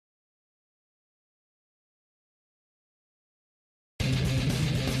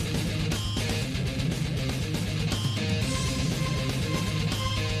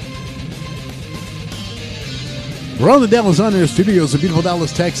We're on the Dallas On Air studios in beautiful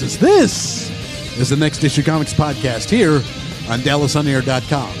Dallas, Texas. This is the Next Issue Comics podcast here on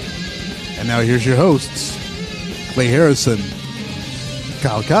DallasOnAir.com. And now here's your hosts, Clay Harrison,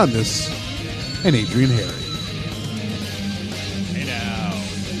 Kyle Condis, and Adrian Harry. Hey now.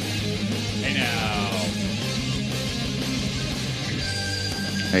 Hey now.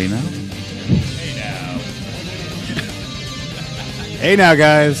 Hey now. Hey now. Hey now,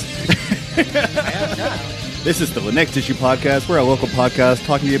 guys. This is the Next Issue Podcast. We're a local podcast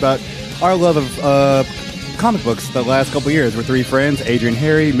talking to you about our love of comic books the last couple years. We're three friends, Adrian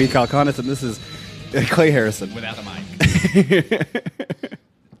Harry, me, Kyle Condis, and this is Clay Harrison. Without the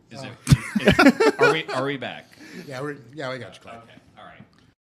mic. Are we back? Yeah, we got you, Clay. Okay. All right.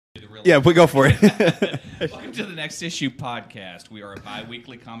 Yeah, we go for it. Welcome to the Next Issue Podcast. We are a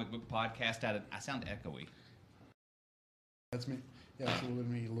bi-weekly comic book podcast. I sound echoey. That's me. Yeah, it's a little bit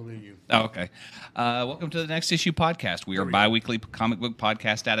of me, a little bit of you. Oh, okay. Welcome to the Next Issue Podcast. We are a bi-weekly comic book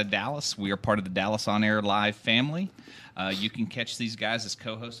podcast out of Dallas. We are part of the Dallas On Air Live family. You can catch these guys as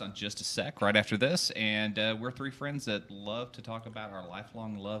co-hosts on just a sec right after this. And we're three friends that love to talk about our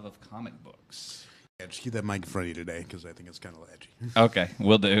lifelong love of comic books. Yeah, just keep that mic in front of you today because I think it's kind of edgy. Okay,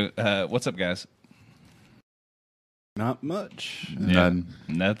 we'll do. What's up, guys? Not much. None.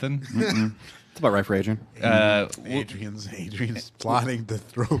 Nothing? It's about right for Adrian. Adrian's plotting to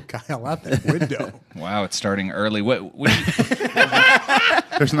throw Kyle out that window. Wow, it's starting early. What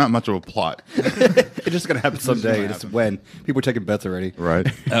There's not much of a plot. It's just going to happen someday. It's when. People are taking bets already. Right.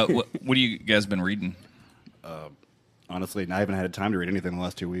 what do you guys been reading? Honestly, I haven't had time to read anything the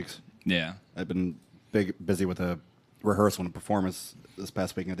last 2 weeks. Yeah. I've been busy with a rehearsal and a performance this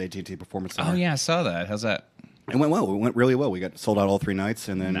past weekend at the AT&T Performance Center. Oh, yeah, I saw that. How's that? It went well. It went really well. We got sold out all 3 nights,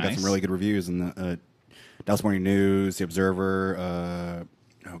 and then got Nice. some really good reviews in the Dallas Morning News, The Observer.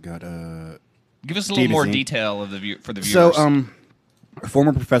 Give us a little more DBZ. detail of for the viewers. So, a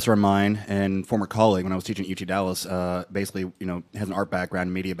former professor of mine and former colleague when I was teaching at UT Dallas, basically, has an art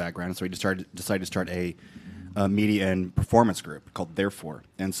background, media background, so he decided to start a media and performance group called Therefore.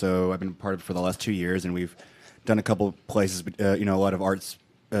 And so I've been part of it for the last 2 years, and we've done a couple places, a lot of arts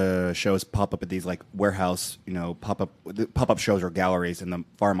shows pop up at these like warehouse, pop-up shows or galleries, and the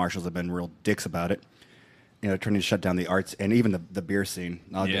fire marshals have been real dicks about it. Trying to shut down the arts and even the beer scene.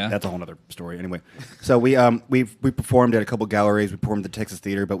 That's a whole other story. Anyway, so we performed at a couple galleries. We performed at the Texas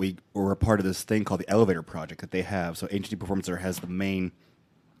Theater, but we were a part of this thing called the Elevator Project that they have. So AT&T Performance Center has the main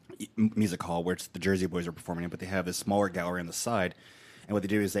music hall, where the Jersey Boys are performing it, but they have this smaller gallery on the side. And what they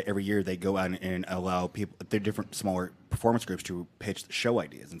do is that every year they go out and allow people, their different smaller performance groups, to pitch show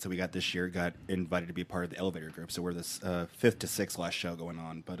ideas. And so we got invited to be a part of the Elevator group. So we're this 5th to 6th last show going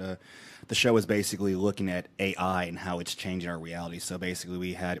on. But the show is basically looking at AI and how it's changing our reality. So basically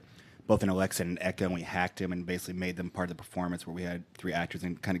we had both an Alexa and an Echo, and we hacked them and basically made them part of the performance, where we had 3 actors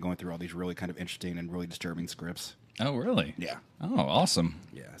and kind of going through all these really kind of interesting and really disturbing scripts. Oh, really? Yeah. Oh, awesome.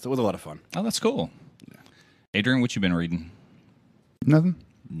 Yeah. So it was a lot of fun. Oh, that's cool. Yeah. Adrian, what you been reading? Nothing.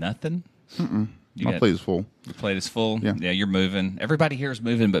 Nothing? My plate is full. Your plate is full? Yeah. You're moving. Everybody here is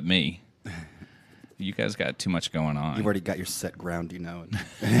moving but me. You guys got too much going on. You've already got your set ground,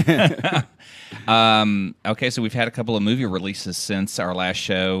 Okay, so we've had a couple of movie releases since our last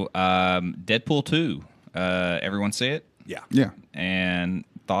show. Deadpool 2. Everyone see it? Yeah. Yeah. And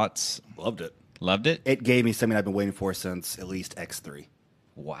thoughts? Loved it. Loved it? It gave me something I've been waiting for since at least X3.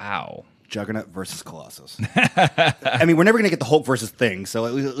 Wow. Juggernaut versus Colossus. I mean, we're never going to get the Hulk versus Thing, so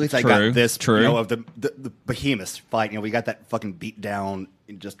at least I got this, of the behemoths fight. We got that fucking beat down,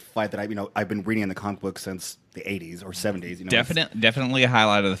 just fight that I've been reading in the comic book since the 80s or 70s. Definitely a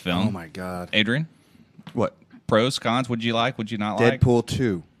highlight of the film. Oh my god. Adrian? What? Pros, cons, would you like, would you not like? Deadpool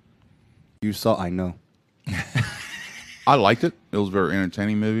 2. You saw, I know. I liked it. It was a very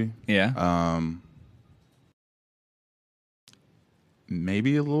entertaining movie. Yeah.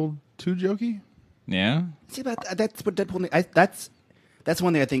 Maybe a little too jokey. Yeah. See, but that's what Deadpool. That's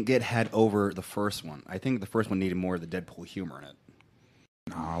one thing I think it had over the first one. I think the first one needed more of the Deadpool humor in it.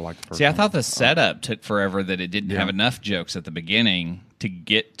 No, I like the first See, I one. thought the setup took forever, that it didn't Yeah. have enough jokes at the beginning to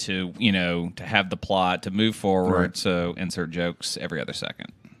get to, to have the plot, to move forward, Right. so insert jokes every other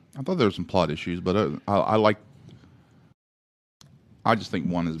second. I thought there were some plot issues, but I just think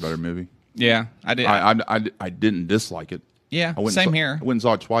 1 is a better movie. Yeah, I did. I didn't dislike it. Yeah, I went same and saw, here. I went and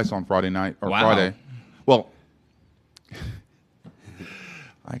saw it twice on Friday night or Wow. Friday. Well,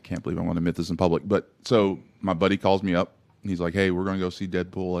 I can't believe I want to admit this in public, but so my buddy calls me up. He's like, "Hey, we're going to go see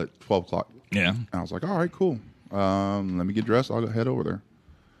Deadpool at 12 o'clock." Yeah. And I was like, "All right, cool. Let me get dressed. I'll head over there."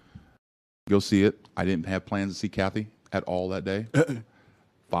 Go see it. I didn't have plans to see Kathy at all that day.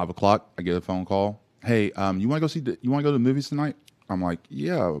 5 o'clock, I get a phone call. hey, you want to go you want to go to the movies tonight? I'm like,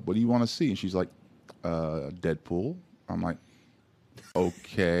 yeah. What do you want to see? And she's like, Deadpool. I'm like,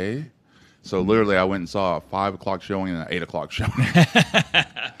 okay. So literally, I went and saw a 5 o'clock showing and an 8 o'clock showing.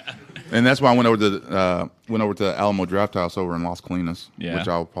 And that's why I went over to the Alamo Draft House over in Las Colinas, which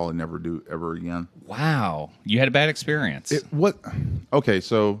I'll probably never do ever again. Wow, you had a bad experience. Okay,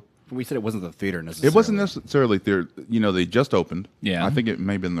 so We said it wasn't the theater necessarily. it wasn't necessarily theater. You know, they just opened. Yeah. I think it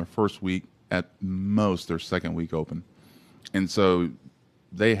may have been their first week, at most their second week open, and so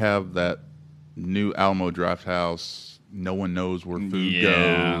they have that new Alamo Draft House. No one knows where food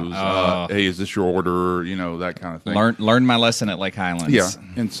goes. Hey, is this your order? You know, that kind of thing. Learned my lesson at Lake Highlands. Yeah,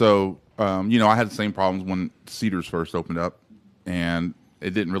 and so you know, I had the same problems when Cedars first opened up, and it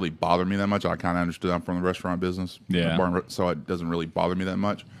didn't really bother me that much. I kind of understood I'm from the restaurant business, so it doesn't really bother me that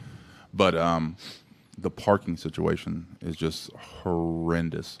much. But the parking situation is just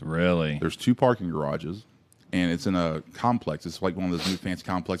horrendous. Really? There's 2 parking garages, and it's in a complex. It's like one of those new fancy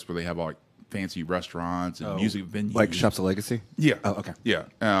complexes where they have like fancy restaurants and music venues, Like Shops of Legacy. Yeah. Oh, okay. Yeah.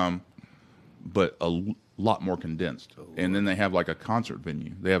 But lot more condensed. And then they have like a concert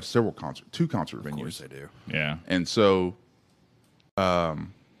venue. They have 2 concert venues. Of course they do. Yeah. And so,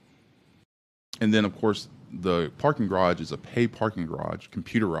 and then of course the parking garage is a pay parking garage,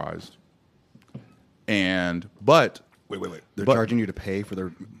 computerized. But Wait. They're charging you to pay for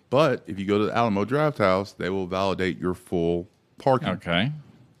their. But if you go to the Alamo Draft House, they will validate your full parking. Okay.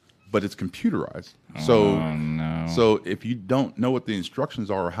 But it's computerized. Oh, no. So if you don't know what the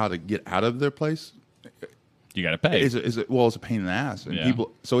instructions are or how to get out of their place, You got to pay. it's a pain in the ass. And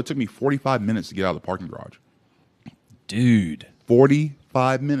so it took me 45 minutes to get out of the parking garage. Dude.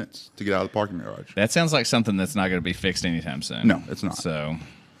 45 minutes to get out of the parking garage. That sounds like something that's not going to be fixed anytime soon. No, it's not. So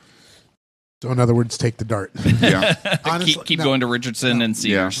So in other words, take the dart. Yeah. Honestly, keep no. going to Richardson and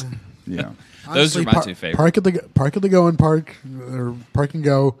Cedars. Yeah. Those are Honestly, my 2 favorites. Park at the go and park, or park and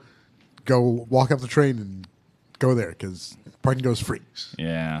go walk up the train and go there because park and go is free.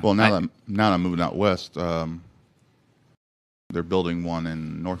 Yeah. Well, now that I'm moving out west, they're building one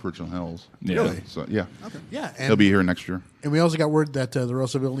in North Richland Hills. Yeah. Really? So yeah, Okay. Yeah, they'll be here next year. and we also got word that they're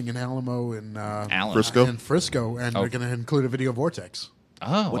also building an Alamo in Allen. Frisco? and Frisco, and they're going to include a Video Vortex,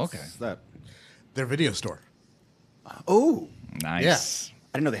 Oh, What's okay. that? their video store. Oh, Nice.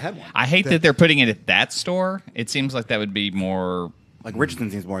 I didn't know they had one. I hate that they're putting it at that store. It seems like that would be more. Like Richardson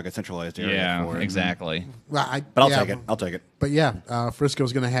seems more like a centralized area Yeah, for it. exactly. Well, But I'll take it. But yeah,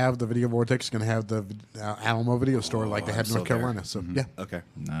 Frisco's going to have the Video Vortex, going to have the Alamo Video Store like they had in I'm North so there. Carolina. So yeah, Okay.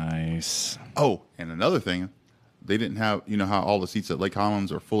 Nice. Oh, and another thing, they didn't have, you know how all the seats at Lake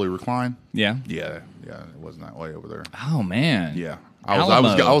Highlands are fully reclined? Yeah. Yeah, it wasn't that way over there. Oh man. Yeah. I I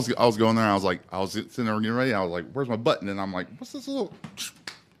was going there. I was sitting there getting ready. I was like, "Where's my button?" And I'm like, "What's this little?"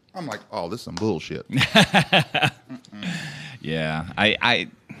 I'm like, "Oh, this is some bullshit." Yeah.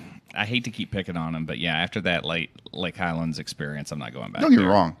 I hate to keep picking on them, but yeah, after that Lake Highlands experience, I'm not going back. Don't get me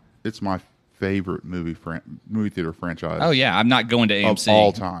there. wrong; it's my favorite movie theater franchise. Oh yeah, I'm not going to of AMC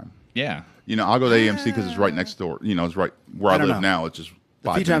all time. Yeah. You know, I'll go to AMC because it's right next door. You know, it's right where I don't live know. now. It's just The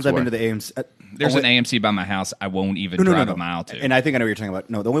 5 few times minutes I've been away. to the AMC. There's an AMC by my house. I won't even No, drive a mile to. And I think I know what you're talking about.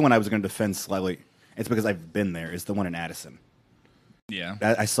 No, the only one I was going to defend slightly, it's because I've been there, is the one in Addison. yeah.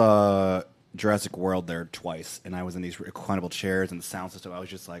 I saw Jurassic World there twice, and I was in these reclinable chairs and the sound system. I was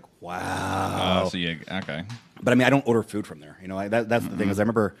just like, wow. Oh, so yeah. Okay. But I mean, I don't order food from there. You know, that's the thing. Is I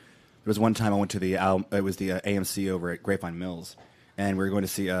remember there was one time I went to the AMC over at Grapevine Mills, and we were going to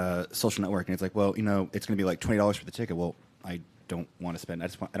see Social Network, and it's like, well, you know, it's going to be like $20 for the ticket. Well, I don't want to spend. I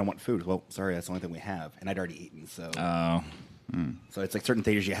don't want food. Well, sorry, that's the only thing we have, and I'd already eaten. So, Oh. so it's like certain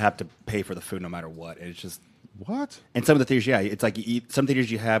theaters you have to pay for the food no matter what. And it's just, What? and some of the theaters, yeah, it's like you eat. Some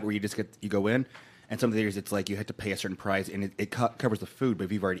theaters you have where you go in, and some theaters it's like you have to pay a certain price, and it covers the food. But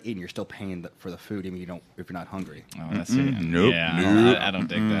if you've already eaten, you're still paying for the food, even if you're not hungry. Oh, that's it. Nope. Yeah. I don't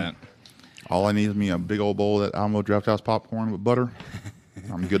dig that. All I need is me a big old bowl of that Alamo Draft House popcorn with butter.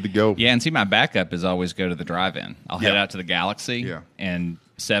 I'm good to go. Yeah, and see, my backup is always go to the drive-in. I'll head Yeah. out to the Galaxy. Yeah. And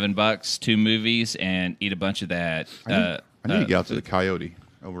 $7, 2 movies, and eat a bunch of that. I need to get out to the Coyote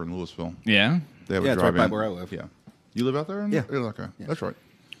over in Louisville. Yeah. They have Yeah, a it's right drive-in. by where I live. Yeah. You live out there? Yeah. Okay. That's right.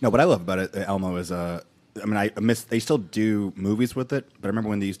 No, what I love about it, Elmo, is I mean, I miss. They still do movies with it, but I remember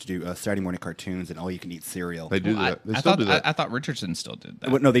when they used to do Saturday morning cartoons and all you can eat cereal. They do that. They I still thought, do that. I thought Richardson still did that.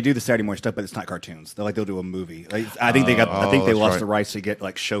 Well, no, they do the Saturday morning stuff, but it's not cartoons. They'll do a movie. Like, I think I think they that's lost right. the rights to get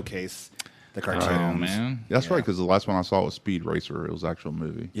like showcase the cartoons. Oh, man. That's right, because the last one I saw was Speed Racer. It was an actual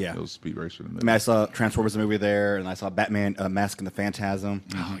movie. Yeah. It was Speed Racer. The movie. I mean, I saw Transformers the movie there, and I saw Batman Mask and the Phantasm.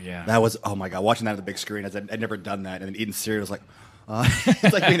 Oh, yeah. That was, oh my god, watching that on the big screen. I'd never done that, and then eating cereal was like,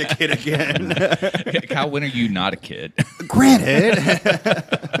 It's like being a kid again. Kyle, when are you not a kid? Granted.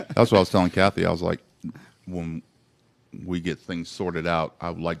 That's what I was telling Kathy. I was like, when we get things sorted out, I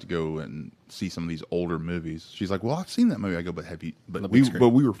would like to go and see some of these older movies. She's like, well, I've seen that movie. I go, but have you? But we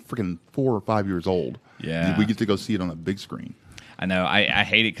were freaking 4 or 5 years old. Yeah. We get to go see it on a big screen. I know. I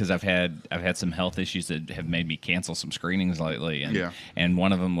hate it because I've had some health issues that have made me cancel some screenings lately, and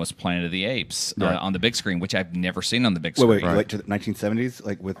one of them was Planet of the Apes on the big screen, which I've never seen on the big screen. Wait, like to the 1970s,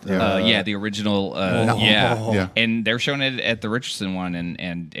 like with the original, Yeah. and they're showing it at the Richardson one,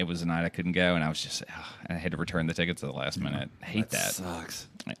 and it was a night I couldn't go, and I was just I had to return the tickets at the last minute. I hate that. Sucks.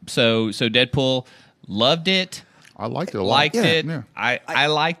 So Deadpool, loved it. I liked it a lot. Liked it. Yeah. I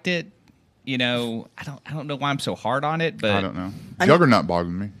liked it. You know, I don't know why I'm so hard on it, but I don't know. Juggernaut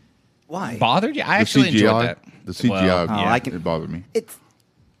bothered me. Why? bothered you? I actually enjoyed that. The CGI, Well, it bothered me.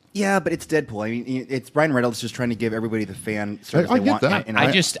 Yeah, but it's Deadpool. I mean, it's Ryan Reynolds just trying to give everybody the fan service I they get want. that. And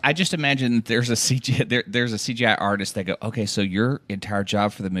I just imagine that there's a CGI artist that go, okay, so your entire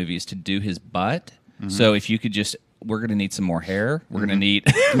job for the movie is to do his butt. Mm-hmm. So if you could just, we're going to need some more hair. We're going to need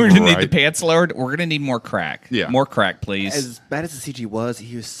need the pants lowered. We're going to need more crack. Yeah. More crack, please. as bad as the CG was,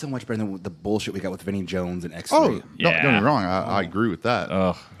 he was so much better than the bullshit we got with Vinnie Jones and X3. Oh, don't Yeah. get me wrong. I agree with that.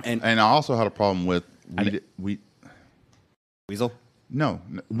 Ugh. And I also had a problem with Weasel? No.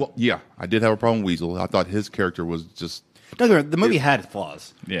 Well, yeah, I did have a problem with Weasel. I thought his character was just. No, the movie had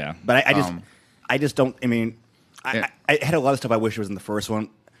flaws. Yeah. But I just don't. I mean, I had a lot of stuff I wish was in the first one.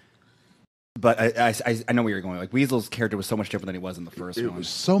 But I know where you're going. Like Weasel's character was so much different than he was in the first It one. was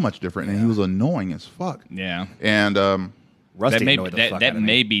so much different, and he was annoying as fuck. Yeah. And Rusty That may, annoyed the fuck out that of me.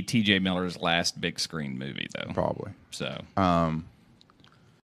 may be T.J. Miller's last big screen movie, though. probably. So I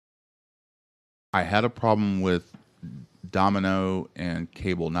had a problem with Domino and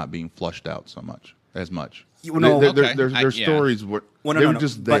Cable not being flushed out as much. No, okay. Their stories were Well, they were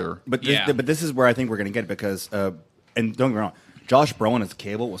just there. But Yeah. this is where I think we're going to get it because, and don't get me wrong, Josh Brolin as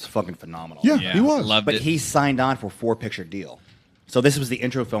Cable was fucking phenomenal. Yeah, yeah, he was. loved But it. he signed on for a 4-picture deal. So this was the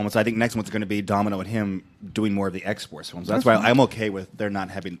intro film, and so I think next one's going to be Domino and him doing more of the X-Force films. That's why I'm okay with they're not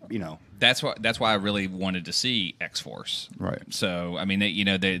having, That's why I really wanted to see X-Force. Right. So I mean,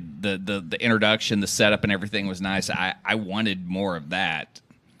 the introduction, the setup, and everything was nice. I wanted more of that.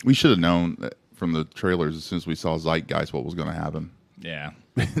 We should have known from the trailers as soon as we saw Zeitgeist what was going to happen. Yeah.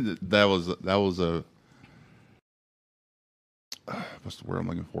 that was a what's the word I'm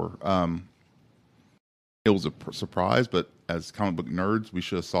looking for? It was a surprise, but as comic book nerds, we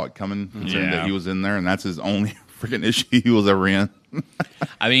should have saw it coming, considering that he was in there, and that's his only freaking issue he was ever in.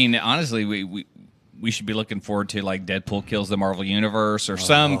 I mean, honestly, we should be looking forward to like Deadpool kills the Marvel Universe or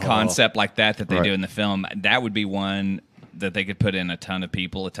some concept like that they Right. do in the film. That would be one that they could put in a ton of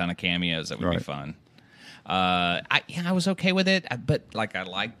people, a ton of cameos. That would be Right. fun. I was okay with it, but like I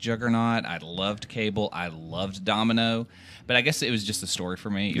liked Juggernaut, I loved Cable, I loved Domino, but I guess it was just the story for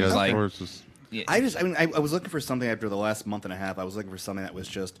me. It was like I was looking for something after the last month and a half. I was looking for something that was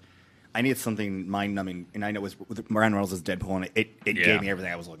just, I needed something mind-numbing, and I know it was with Ryan Reynolds as Deadpool, and it gave me everything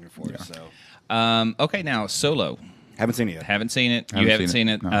I was looking for. So okay, now Solo. haven't seen it yet. Haven't seen it. You haven't seen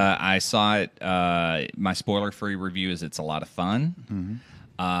it. No. I saw it. My spoiler-free review is it's a lot of fun.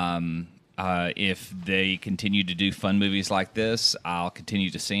 If they continue to do fun movies like this, I'll continue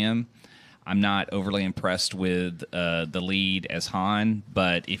to see them. I'm not overly impressed with the lead as Han,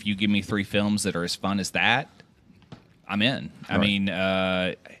 but if you give me 3 films that are as fun as that, I'm in. I mean,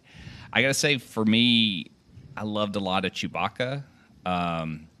 I got to say, for me, I loved a lot of Chewbacca.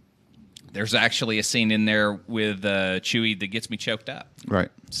 There's actually a scene in there with Chewie that gets me choked up. Right.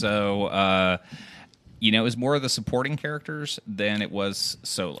 So, it was more of the supporting characters than it was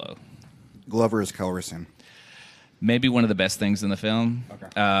Solo. Glover is Calrissian. Maybe one of the best things in the film. Okay.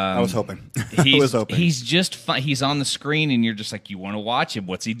 I was hoping. He's just fun. He's on the screen, and you're just like, you want to watch him.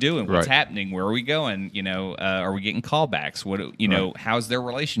 What's he doing? What's happening? Where are we going? Are we getting callbacks? How's their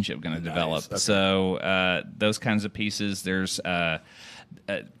relationship going to develop? Okay. So those kinds of pieces. There's a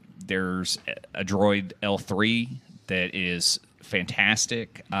droid L3 that is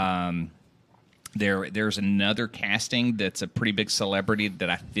fantastic. There's another casting that's a pretty big celebrity that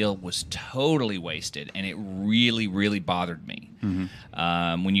I feel was totally wasted, and it really, really bothered me.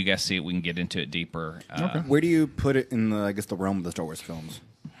 Mm-hmm. When you guys see it, we can get into it deeper. Where do you put it in the realm of the Star Wars films?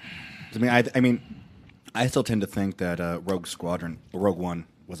 I mean, I still tend to think that Rogue One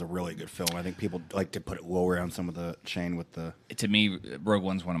was a really good film. I think people like to put it lower on some of the chain with the. To me, Rogue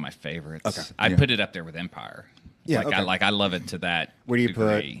One's one of my favorites. Okay. I'd put it up there with Empire. Yeah, I love it to that. Where do you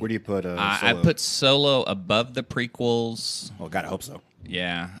degree. put? Solo? I put Solo above the prequels. Well, God, I hope so.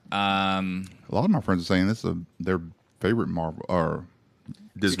 Yeah. A lot of my friends are saying this is their favorite Marvel or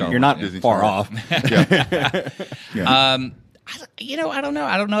Disney. You're not Disney far Star off. Yeah. I don't know.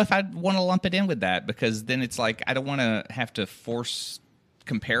 I don't know if I'd want to lump it in with that, because then it's like I don't want to have to force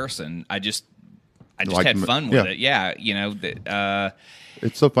comparison. I just Like had them- fun with yeah. it. Yeah, you know.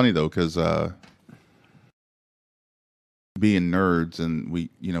 It's so funny though, because being nerds and we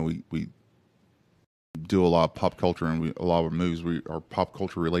do a lot of pop culture, and a lot of our movies we are pop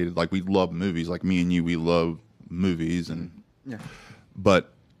culture related. Like we love movies. Like me and you, we love movies, and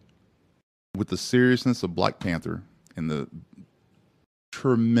but with the seriousness of Black Panther and the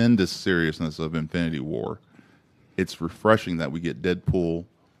tremendous seriousness of Infinity War, it's refreshing that we get Deadpool,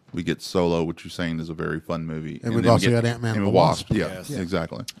 we get Solo, which you're saying is a very fun movie, And we've then we also get got Ant-Man and and the the Wasp. Wasp. Yeah, Yes.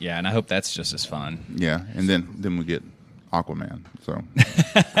 exactly. Yeah, and I hope that's just as fun. Yeah, and then we get Aquaman. So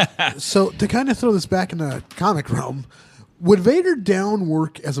So to kind of throw this back in the comic realm, would Vader Down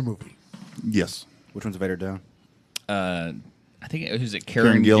work as a movie? yes, Which one's Vader Down? I think who's it?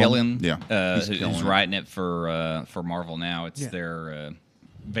 Karen Gillan? Gillan. Yeah. He's killing who's it. writing it for Marvel now. It's Yeah. their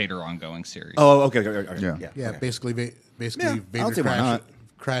Vader ongoing series. Oh, okay. Yeah. Yeah, okay. basically, Yeah, I Vader don't see why not.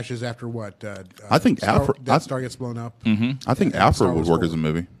 crashes after what? I think Death Star gets blown up. I think Yeah, Star Afra would Wars work forward. as a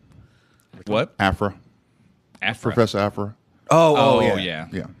movie. What? Afra, Afra. Professor Afra. Oh, yeah. yeah.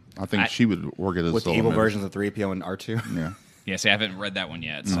 Yeah, I think I- she would work as a With the solo evil movie. versions of 3PO and R2. Yeah, Yeah, see, I haven't read that one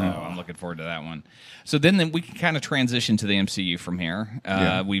yet, so I'm looking forward to that one. So then we can kind of transition to the MCU from here.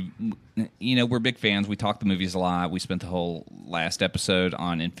 Yeah. We're big fans. We talk the movies a lot. We spent the whole last episode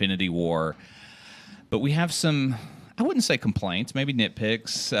on Infinity War, but we have some, I wouldn't say complaints, maybe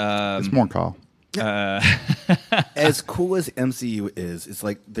nitpicks. it's more Kyle. As cool as MCU is, it's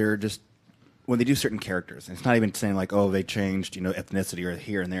like they're just when they do certain characters, and it's not even saying like, oh, they changed, ethnicity or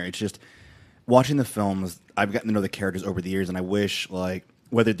here and there. It's just watching the films. I've gotten to know the characters over the years, and I wish like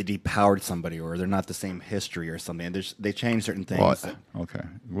whether they depowered somebody or they're not the same history or something. And they change certain things. Well, okay.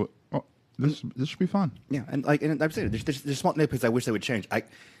 Well, this should be fun. Yeah, and I've said there's small nitpicks I wish they would change.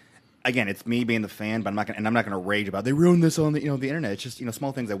 Again, it's me being the fan, but I'm not gonna rage about they ruined this on the the internet. It's just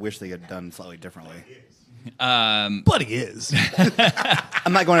small things I wish they had done slightly differently. But he is.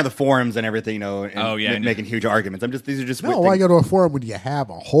 I'm not going to the forums and everything, and Oh, yeah, I know. making huge arguments. These are just No, weird why things. go to a forum when you have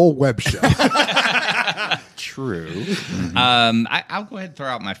a whole web show? True. I'll go ahead and throw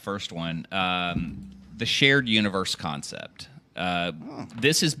out my first one. The shared universe concept.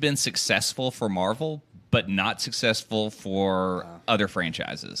 This has been successful for Marvel, but not successful for other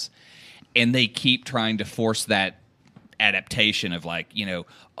franchises. And they keep trying to force that adaptation of we're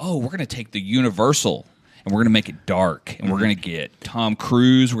going to take the Universal and we're going to make it dark, and we're going to get Tom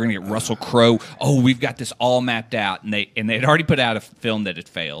Cruise, we're going to get Russell Crowe. Oh, we've got this all mapped out, and they'd already put out a film that had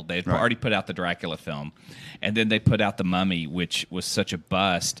failed. They'd already put out the Dracula film, and then they put out the Mummy, which was such a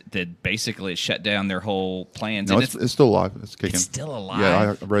bust that basically it shut down their whole plans. No, And it's still alive. It's kicking. It's still alive?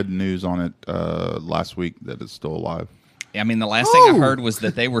 Yeah, I read news on it last week that it's still alive. I mean, the last thing I heard was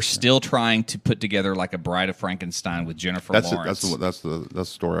that they were still trying to put together like a Bride of Frankenstein with Jennifer That's it. Lawrence. That's the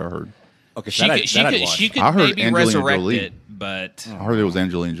story I heard. Okay, She could, she could I heard maybe Angelina resurrect Jolie. it, but I heard it was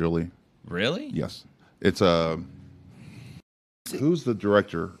Angelina Jolie. really? Yes, it's who's the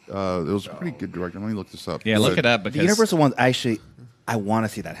director? It was a pretty good director. Let me look this up. Yeah, look it up The because Universal ones, actually, I want to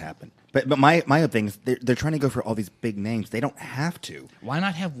see that happen. But my other thing is they're trying to go for all these big names. They don't have to. why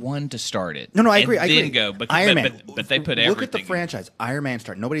not have one to start it? No, I And agree. I then agree. go, but, Iron but, Man. but they put Look everything. at the franchise. Iron Man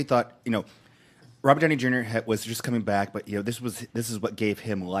started. Nobody thought Robert Downey Jr. was just coming back, but this is what gave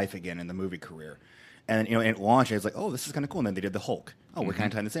him life again in the movie career. And and it launched. It's like, oh, this is kind of cool. And then they did the Hulk. Oh, we're kind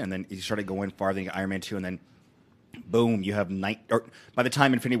of tying this in. And then he started going farther. Then you got Iron Man 2, and then boom, you have by the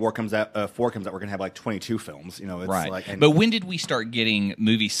time Infinity War comes out, 4 comes out, we're gonna have like 22 films. It's Right. like, But when did we start getting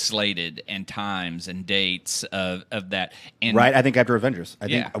movies slated and times and dates of that? And right, I think after Avengers. I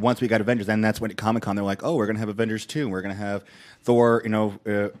think Yeah. once we got Avengers, then that's when at Comic-Con they're like, oh, we're going to have Avengers 2, and we're going to have Thor,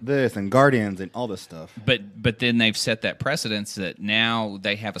 this, and Guardians, and all this stuff. But then they've set that precedence that now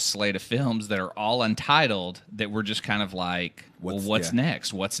they have a slate of films that are all untitled that we're just kind of like, what's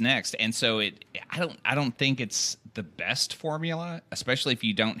next? What's next? And so I don't think it's the best formula, especially if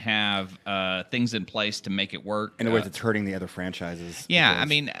you don't have things in place to make it work. In other words, it's hurting the other franchises. yeah, because I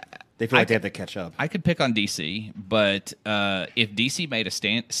mean, they feel I like they have could- to catch up. I could pick on DC, but if DC made a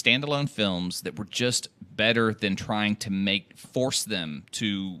standalone films that were just better than trying to force them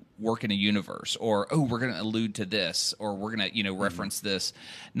to work in a universe, or we're going to allude to this, or we're going to reference this.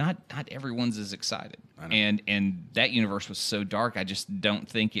 Not everyone's as excited, and that universe was so dark. I just don't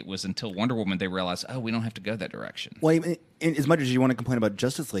think it was until Wonder Woman they realized, we don't have to go that direction. Well, as much as you want to complain about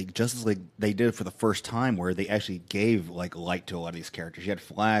Justice League, they did it for the first time where they actually gave light to a lot of these characters. You had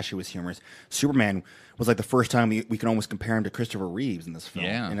Flash, who was humorous. Superman was the first time we can almost compare him to Christopher Reeves in this film.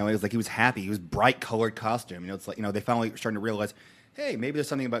 Yeah. It was he was happy. He was bright colored costume. It's they finally were starting to realize, hey, maybe there's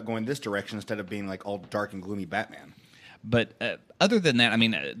something about going this direction instead of being all dark and gloomy Batman. But other than that, I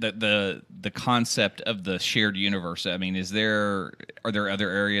mean, the concept of the shared universe. I mean, are there other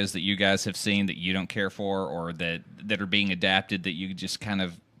areas that you guys have seen that you don't care for, or that are being adapted that you just kind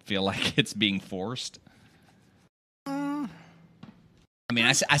of feel like it's being forced? I mean,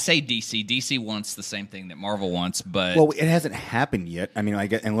 I say DC. DC wants the same thing that Marvel wants, but it hasn't happened yet. I mean, I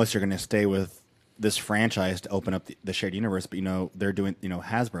guess unless you're going to stay with this franchise to open up the shared universe, but they're doing,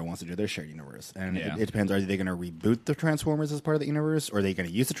 Hasbro wants to do their shared universe, and it depends. Are they going to reboot the Transformers as part of the universe, or are they going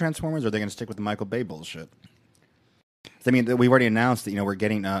to use the Transformers, or are they going to stick with the Michael Bay bullshit? I mean, we've already announced that we're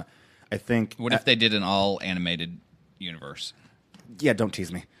getting. I think. What if they did an all animated universe? Yeah, don't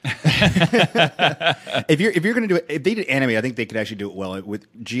tease me. If you're going to do it, if they did anime, I think they could actually do it well with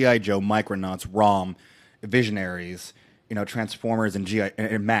G.I. Joe, Micronauts, ROM, Visionaries. Transformers and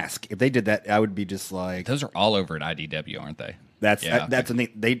and Mask. If they did that, I would be just like... Those are all over at IDW, aren't they? That's the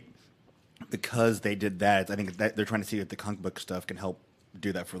thing. Because they did that, I think that they're trying to see if the comic book stuff can help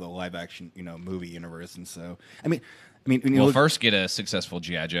do that for the live action, movie universe. And so, I mean, first get a successful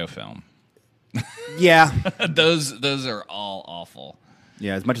G.I. Joe film. Yeah, those are all awful.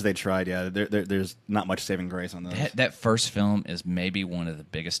 Yeah, as much as they tried, there's not much saving grace on those. That first film is maybe one of the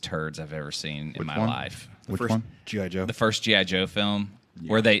biggest turds I've ever seen in my life. Which one? G.I. Joe. The first G.I. Joe film,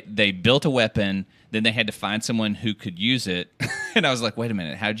 where they built a weapon, then they had to find someone who could use it. And I was like, wait a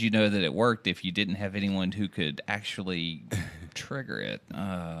minute, how'd you know that it worked if you didn't have anyone who could actually trigger it?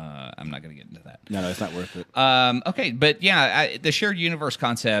 I'm not going to get into that. No, it's not worth it. Okay, but yeah, the shared universe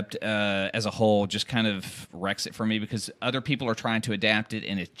concept as a whole just kind of wrecks it for me because other people are trying to adapt it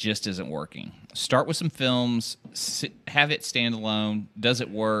and it just isn't working. Start with some films, have it stand alone. Does it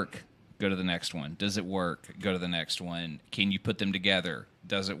work? Go to the next one. Does it work? Go to the next one. Can you put them together?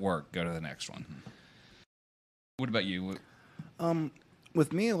 Does it work? Go to the next one. What about you?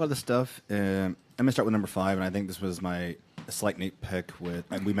 With me, a lot of the stuff, I'm going to start with number 5, and I think this was my slight nitpick with,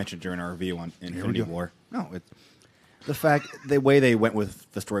 we mentioned during our review on Infinity War. No, it's the way they went with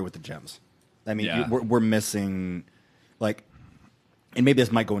the story with the gems. I mean, we're missing, and maybe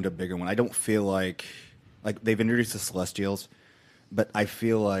this might go into a bigger one. I don't feel like they've introduced the Celestials, but I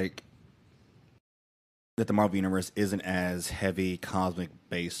feel like that the Marvel Universe isn't as heavy cosmic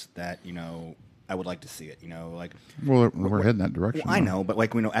based that, I would like to see it, Well, we're heading that direction. Well, I know, but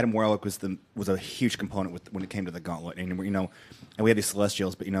Adam Warlock was a huge component when it came to the Gauntlet, and and we had these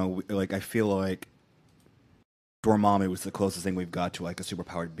Celestials, but I feel like Dormammu was the closest thing we've got to a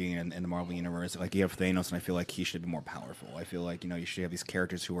superpowered being in the Marvel Universe. You have Thanos, and I feel like he should be more powerful. I feel like you should have these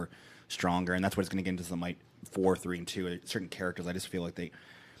characters who are stronger, and that's what it's going to get into some 4, 3, and 2. Certain characters, I just feel like they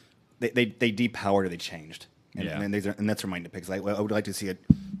depowered or they changed, and that's where my nitpicks. I would like to see it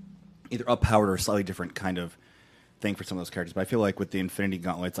either up-powered or a slightly different kind of thing for some of those characters. But I feel like with the Infinity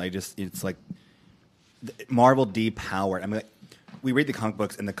Gauntlets, it's like Marvel depowered. I mean, we read the comic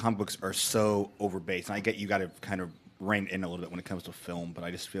books, and the comic books are so overbased. And I get you got to kind of rein in a little bit when it comes to film, but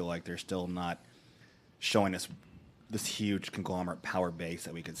I just feel like they're still not showing us this huge conglomerate power base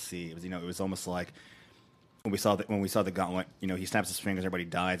that we could see. It was, it was almost like when we saw the Gauntlet, he snaps his fingers, everybody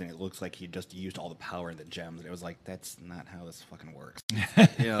dies, and it looks like he just used all the power in the gems. And it was like, that's not how this fucking works.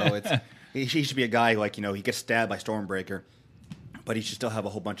 He should be a guy he gets stabbed by Stormbreaker, but he should still have a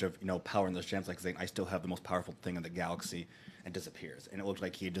whole bunch of power in those gems, saying, I still have the most powerful thing in the galaxy, and disappears. And it looked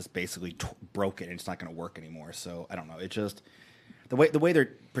like he had just basically broke it, and it's not going to work anymore. So I don't know. It just the way they're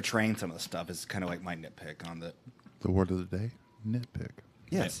portraying some of the stuff is kind of like my nitpick on the word of the day, nitpick.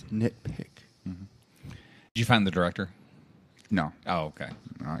 Yes, nitpick. Mm-hmm. Did you find the director? No. Oh, okay.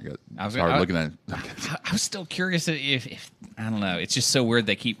 I started looking at it. I was still curious if I don't know. It's just so weird.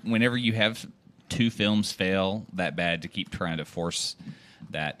 They keep whenever you have 2 films fail that bad to keep trying to force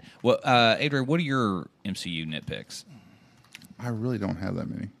that. Well, Adrian, what are your MCU nitpicks? I really don't have that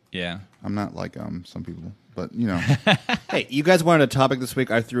many. Yeah. I'm not like some people, but Hey, you guys wanted a topic this week.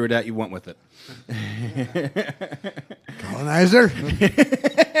 I threw it at you. Went with it. Colonizer.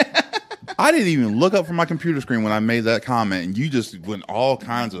 I didn't even look up from my computer screen when I made that comment, and you just went all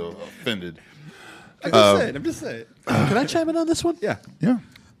kinds of offended. I'm just saying. Can I chime in on this one? Yeah. Yeah.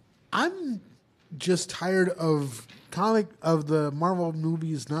 I'm just tired of the Marvel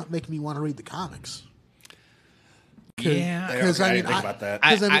movies not making me want to read the comics. Yeah, Because I didn't think about that.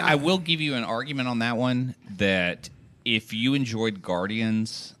 I will give you an argument on that one that if you enjoyed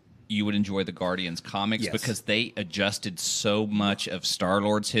Guardians, you would enjoy the Guardians comics Yes. because they adjusted so much of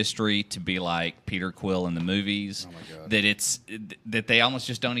Star-Lord's history to be like Peter Quill in the movies that they almost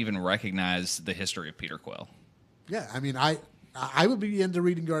just don't even recognize the history of Peter Quill. Yeah, I mean, I would be into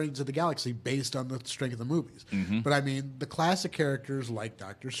reading Guardians of the Galaxy based on the strength of the movies. But I mean, the classic characters like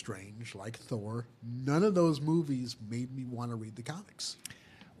Doctor Strange, like Thor, none of those movies made me want to read the comics.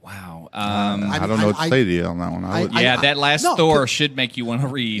 Wow. I don't know what to say to you on that one. That last no, Thor should make you want to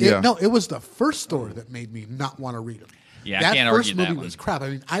read. No, it was the first Thor that made me not want to read them. Yeah, I that can't first argue that movie one. was crap. I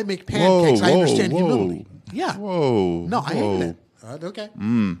mean, I make pancakes. I understand humility. Yeah. Whoa. No, I hated it. Okay.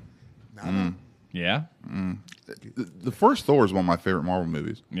 No. Yeah. The first Thor is one of my favorite Marvel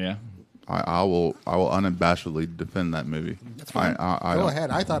movies. Yeah. I will unabashedly defend that movie. That's fine. I Go don't-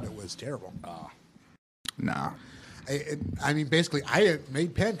 ahead. I thought it was terrible. Nah. I mean, basically, I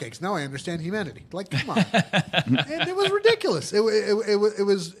made pancakes. Now I understand humanity. Like, come on, and it was ridiculous. It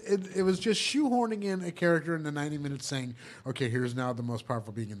was just shoehorning in a character in the 90 minutes, saying, "Okay, here's now the most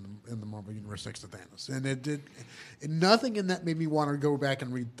powerful being in the Marvel universe next to Thanos," and nothing in that made me want to go back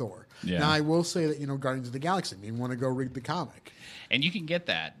and read Thor. Yeah. Now I will say that Guardians of the Galaxy made me want to go read the comic. And you can get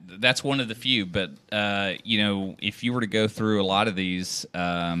that. That's one of the few. But, if you were to go through a lot of these,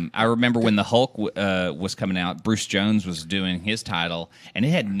 I remember when the Hulk was coming out, Bruce Jones was doing his title, and it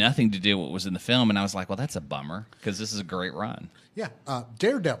had nothing to do with what was in the film. And I was like, well, that's a bummer because this is a great run. Yeah,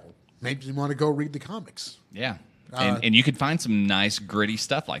 Daredevil made me want to go read the comics. Yeah. And you could find some nice, gritty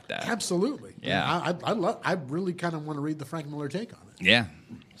stuff like that. Absolutely. Yeah. I really kind of want to read the Frank Miller take on it. Yeah.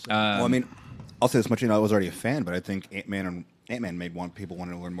 Well, I mean, I'll say this much. I was already a fan, but I think Ant-Man made people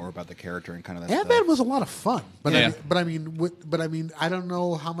want to learn more about the character and kind of that Ant-Man stuff. was a lot of fun, but Yeah. I mean, I don't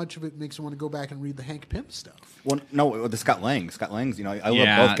know how much of it makes me want to go back and read the Hank Pym stuff. Well, no, the Scott Lang. Scott Lang's, I love both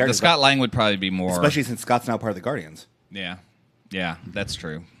Yeah. characters. The Scott Lang would probably be more. especially since Scott's now part of the Guardians. Yeah. Yeah, that's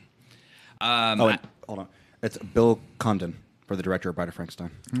true. And hold on. It's Bill Condon for the director of Bride of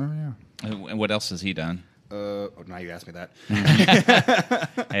Frankenstein. Oh yeah. And what else has he done? Now you asked me that.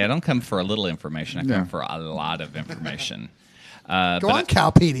 Hey, I don't come for a little information. I come for a lot of information. Go on,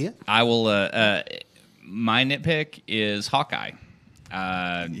 Calpedia. I will. My nitpick is Hawkeye.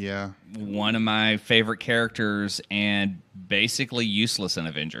 Yeah. One of my favorite characters and basically useless in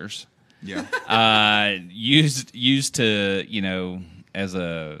Avengers. Yeah. Used to as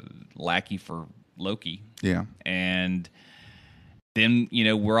a lackey for Loki. Yeah. And then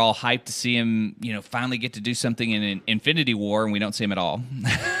we're all hyped to see him finally get to do something in Infinity War, and we don't see him at all.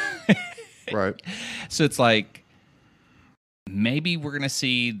 Right. So it's like maybe we're gonna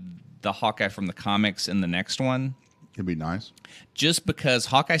see the Hawkeye from the comics in the next one, It'd be nice. just because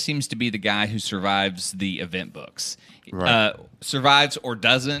Hawkeye seems to be the guy who survives the event books. Right. Survives or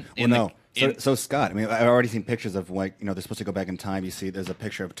doesn't. Well, no. So Scott, I mean, I've already seen pictures of they're supposed to go back in time. You see, there's a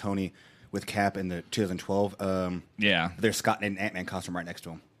picture of Tony with Cap in the 2012. Yeah. There's Scott in an Ant-Man costume right next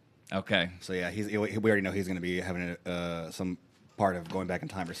to him. Okay. So yeah, we already know he's going to be having some part of going back in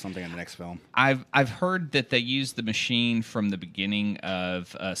time or something in the next film. I've heard that they use the machine from the beginning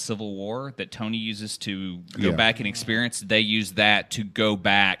of Civil War that Tony uses to go Yeah. back and experience. They use that to go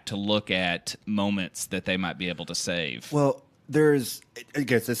back to look at moments that they might be able to save. Well, I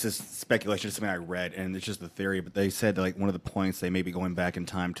guess this is speculation, it's something I read, and it's just a theory, but they said that, one of the points they may be going back in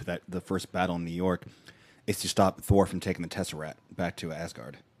time to the first battle in New York is to stop Thor from taking the Tesseract back to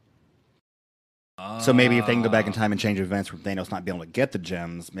Asgard. So maybe if they can go back in time and change events from Thanos not being able to get the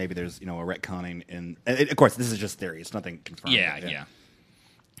gems, maybe there's a retconning. And of course, this is just theory; it's nothing confirmed. Yeah.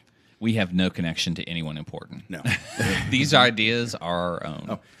 We have no connection to anyone important. No. These ideas are our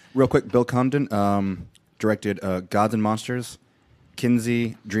own. Real quick, Bill Condon directed Gods and Monsters,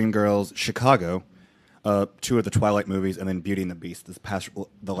 Kinsey, Dreamgirls, Chicago, 2 of the Twilight movies, and then Beauty and the Beast.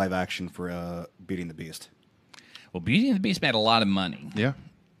 The live action for Beauty and the Beast. Well, Beauty and the Beast made a lot of money. Yeah.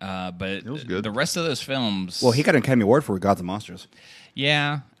 But It was good. the rest of those films. Well, he got an Academy Award for Gods and Monsters.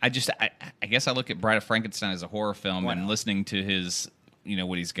 Yeah, I guess I look at Bride of Frankenstein as a horror film, and listening to his,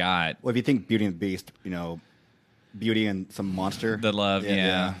 what he's got. Well, if you think Beauty and the Beast, Beauty and some monster. The love,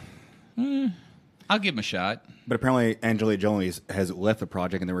 yeah. I'll give him a shot. But apparently, Angelina Jolie has left the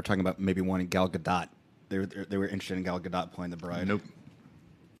project, and they were talking about maybe wanting Gal Gadot. They were interested in Gal Gadot playing the bride. Nope.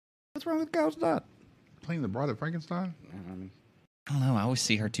 What's wrong with Gal Gadot? Playing the Bride of Frankenstein? I don't know. I always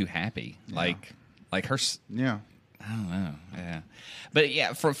see her too happy. Like her. Yeah. I don't know. Yeah, but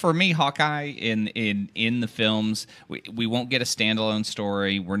yeah, for me, Hawkeye in the films, we won't get a standalone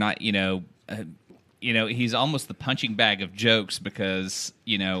story. We're not, he's almost the punching bag of jokes because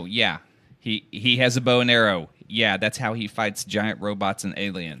he has a bow and arrow. Yeah, that's how he fights giant robots and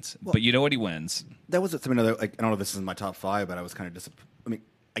aliens. But you know what? He wins. That was something other. Like, I don't know if this is in my top 5, but I was kind of disappointed. I mean,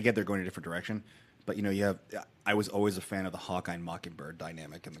 I get they're going a different direction, but I was always a fan of the Hawkeye and Mockingbird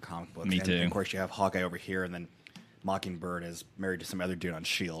dynamic in the comic books. Me too. And of course, you have Hawkeye over here, and then Mockingbird is married to some other dude on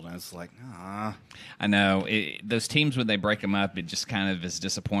S.H.I.E.L.D., and it's like, ah. I know. Those teams, when they break them up, it just kind of is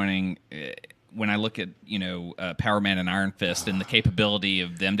disappointing. When I look at, Power Man and Iron Fist and the capability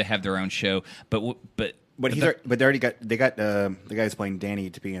of them to have their own show, but they got the guy who's playing Danny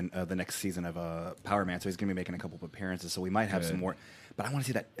to be in the next season of Power Man, so he's going to be making a couple of appearances. So we might have some more. But I want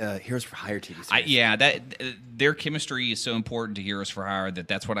to see that Heroes for Hire TV series. Their chemistry is so important to Heroes for Hire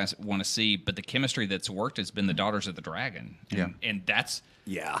that's what I want to see. But the chemistry that's worked has been the Daughters of the Dragon, and that's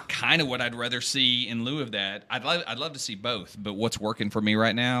kind of what I'd rather see in lieu of that. I'd love to see both, but what's working for me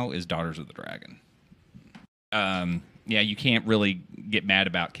right now is Daughters of the Dragon. You can't really get mad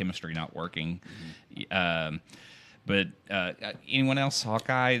about chemistry not working. But anyone else,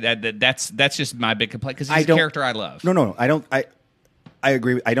 Hawkeye? That's just my big complaint because he's a character I love. No, I don't. I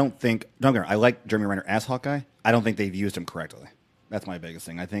agree. I don't think. Don't get me wrong, I like Jeremy Renner as Hawkeye. I don't think they've used him correctly. That's my biggest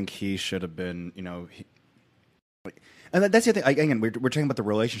thing. I think he should have been. And that's the other thing. Again, we're talking about the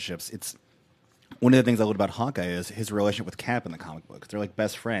relationships. It's one of the things I love about Hawkeye is his relationship with Cap in the comic books. They're like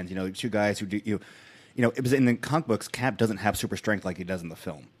best friends. Two guys who do it was in the comic books. Cap doesn't have super strength like he does in the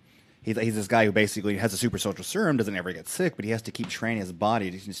film. He's this guy who basically has a super soldier serum, doesn't ever get sick, but he has to keep training his body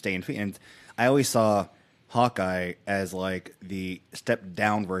to stay in fit. And I always saw Hawkeye as like the step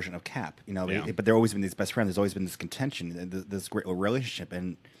down version of Cap, but there always been these best friends. There's always been this contention, this great relationship,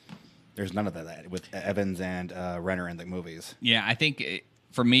 and there's none of that with Evans and Renner in the movies. Yeah, I think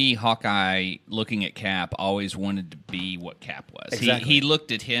for me, Hawkeye, looking at Cap, always wanted to be what Cap was. Exactly. He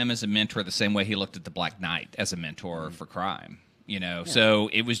looked at him as a mentor the same way he looked at the Black Knight as a mentor for crime. So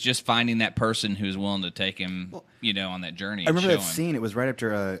it was just finding that person who's willing to take him, on that journey. I remember that scene. It was right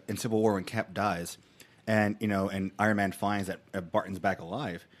after in Civil War when Cap dies, and and Iron Man finds that Barton's back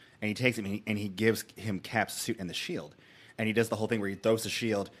alive, and he takes him and he gives him Cap's suit and the shield, and he does the whole thing where he throws the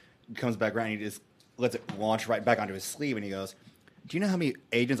shield, comes back around, and he just lets it launch right back onto his sleeve, and he goes, "Do you know how many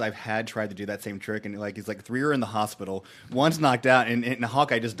agents I've had tried to do that same trick? And he's like 3 are in the hospital, 1's knocked out, and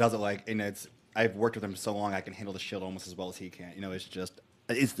Hawkeye just does it I've worked with him so long, I can handle the shield almost as well as he can.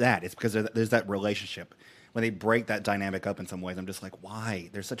 It's because there's that relationship. When they break that dynamic up in some ways, I'm just like, why?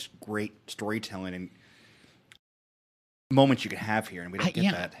 There's such great storytelling and moments you could have here, and we don't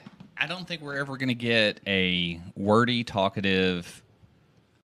get that. I don't think we're ever going to get a wordy, talkative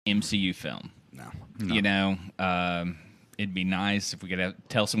MCU film. No. It'd be nice if we could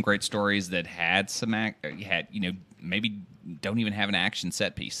tell some great stories that had some maybe don't even have an action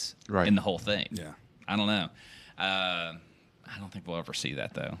set piece in the whole thing. Yeah. I don't know. I don't think we'll ever see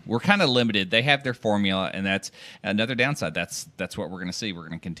that, though. We're kind of limited. They have their formula, and that's another downside. That's what we're going to see. We're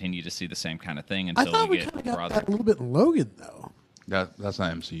going to continue to see the same kind of thing until we get got that a little bit in Logan, though. That's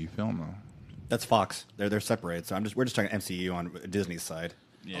not MCU film, though. That's Fox. They're separated. So we're just talking MCU on Disney's side.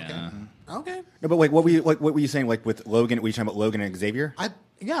 Yeah. Okay. No, but what were you saying? Like with Logan, were you talking about Logan and Xavier? I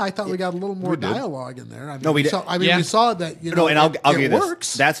thought we got a little more dialogue in there. We saw that. I'll give you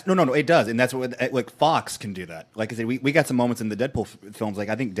works. This. No, it does, and that's what Fox can do that. Like I said, we got some moments in the Deadpool films. Like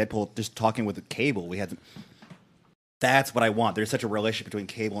I think Deadpool just talking with Cable. We had. That's what I want. There's such a relationship between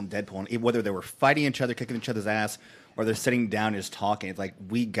Cable and Deadpool, and whether they were fighting each other, kicking each other's ass, or they're sitting down and just talking. It's like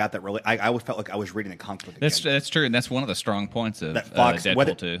we got that. I always felt like I was reading a comic book. That's true, and that's one of the strong points of Fox,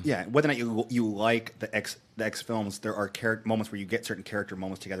 Deadpool too. Yeah, whether or not you like the X films, there are moments where you get certain character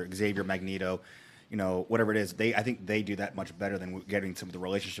moments together. Xavier, Magneto, whatever it is. I think they do that much better than getting some of the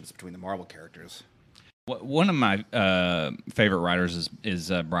relationships between the Marvel characters. One of my favorite writers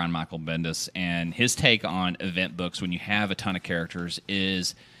is Brian Michael Bendis, and his take on event books when you have a ton of characters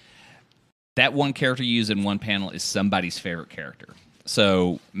is that one character you use in one panel is somebody's favorite character.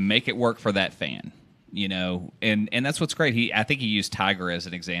 So make it work for that fan, and that's what's great. I think he used Tiger as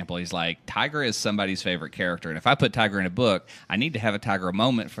an example. He's like, Tiger is somebody's favorite character, and if I put Tiger in a book, I need to have a Tiger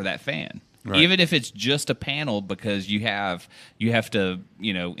moment for that fan. Right. Even if it's just a panel, because you have to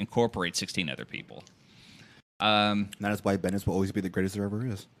incorporate 16 other people. That is why Bendis will always be the greatest there ever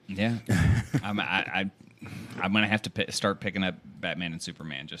is. Yeah, I'm gonna have to start picking up Batman and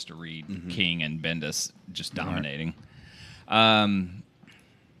Superman just to read King and Bendis just dominating. Next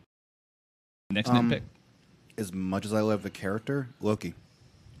nitpick. As much as I love the character, Loki,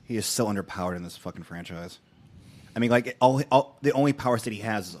 he is so underpowered in this fucking franchise. I mean, like the only powers that he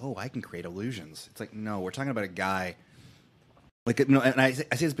has is, I can create illusions. It's like, no, we're talking about a guy. Like, and I say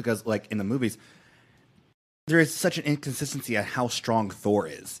this because, like, in the movies, there is such an inconsistency at how strong Thor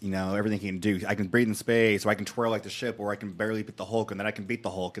is. You know, everything he can do. I can breathe in space, or I can twirl like the ship, or I can barely beat the Hulk, and then I can beat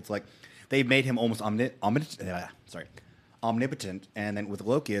the Hulk. It's like they made him almost omnipotent. And then with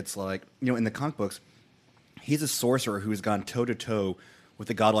Loki, it's like, you know, in the comic books, he's a sorcerer who's gone toe to toe with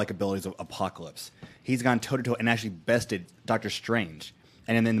the godlike abilities of Apocalypse. He's gone toe to toe and actually bested Doctor Strange.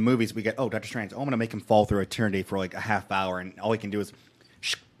 And then in the movies, we get, Doctor Strange, I'm going to make him fall through eternity for like a half hour, and all he can do is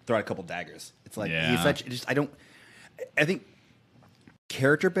throw out a couple daggers. It's like, he's such, I think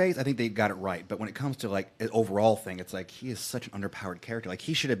character based, I think they got it right. But when it comes to like an overall thing, it's like he is such an underpowered character. Like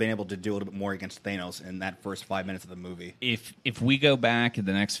he should have been able to do a little bit more against Thanos in that first 5 minutes of the movie. If we go back in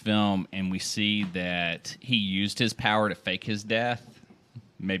the next film and we see that he used his power to fake his death,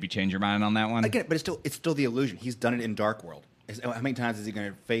 maybe change your mind on that one. I get it, but it's still the illusion. He's done it in Dark World. How many times is he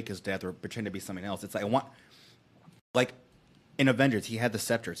going to fake his death or pretend to be something else? It's like in Avengers, he had the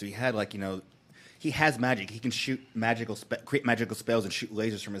scepter, so he had like, you know, he has magic. He can shoot create magical spells and shoot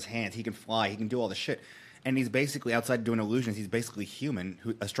lasers from his hands. He can fly. He can do all this shit. And he's basically, outside doing illusions, he's basically human,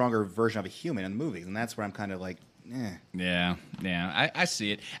 a stronger version of a human in the movies. And that's where I'm kind of like, eh. Yeah. I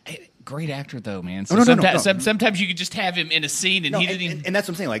see it. Great actor, though, man. So no. Sometimes you could just have him in a scene and he didn't even... And that's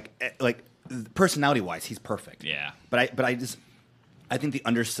what I'm saying. Like personality-wise, he's perfect. Yeah. But I think they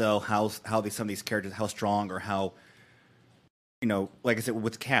undersell how some of these characters, how strong or how... You know, like I said,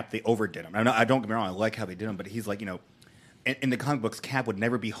 with Cap, they overdid him. I don't get me wrong, I like how they did him, but he's like, you know, in the comic books, Cap would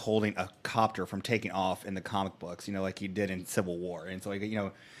never be holding a copter from taking off in the comic books, you know, like he did in Civil War. And so, like, you know,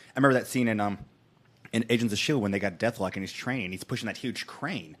 I remember that scene in Agents of S.H.I.E.L.D. when they got Deathlock in his training, he's pushing that huge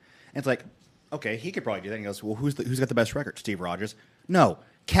crane. And it's like, okay, he could probably do that. And he goes, well, who's got the best record? Steve Rogers? No.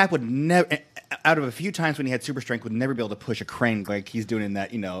 Cap would never, out of a few times when he had super strength, would never be able to push a crane like he's doing in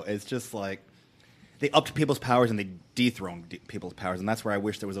that, you know, it's just like... They upped people's powers and they dethroned people's powers, and that's where I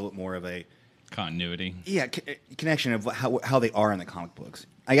wish there was a little more of a continuity. Yeah, connection of how they are in the comic books.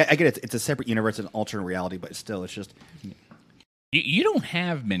 I get it; it's a separate universe, an alternate reality, but still, it's just. You don't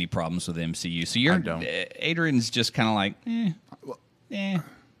have many problems with MCU, so you're Adrian's just kind of like,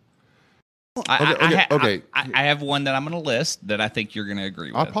 Okay. I have one that I'm going to list that I think you're going to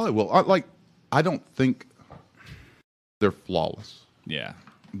agree with. I probably will. I don't think they're flawless. Yeah,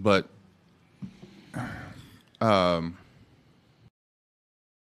 but. When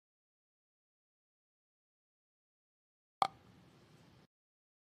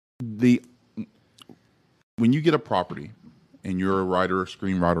you get a property and you're a writer, a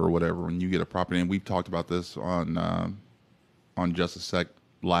screenwriter, or whatever, when you get a property, and we've talked about this on Just a Sec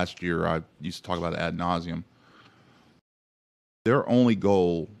last year, I used to talk about it ad nauseum. Their only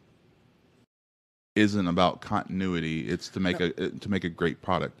goal isn't about continuity; it's to make a great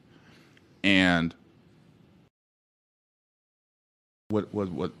product. And what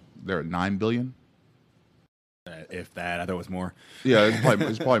they're at $9 billion? If that, I thought it was more. Yeah,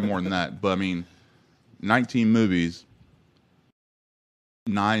 it's probably more than that. But I mean, 19 movies,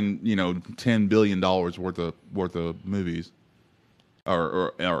 $10 billion worth of movies,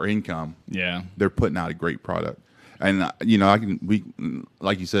 or income. Yeah, they're putting out a great product, and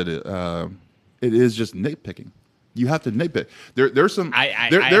like you said, it is just nitpicking. You have to nitpick. There's some. I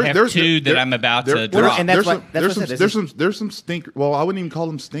have two that I'm about to drop. And there's some stink. Well, I wouldn't even call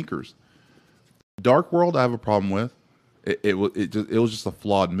them stinkers. Dark World, I have a problem with. It was just a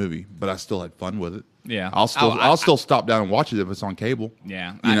flawed movie, but I still had fun with it. Yeah, I'll still stop down and watch it if it's on cable.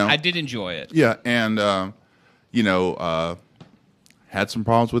 Yeah, I did enjoy it. Yeah, and had some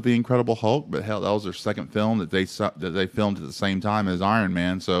problems with the Incredible Hulk, but hell, that was their second film that they filmed at the same time as Iron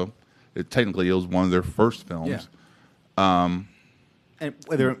Man, so technically it was one of their first films. Yeah. And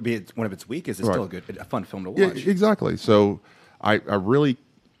whether it be one of its weakest, it's still a fun film to watch. Yeah, exactly. So I really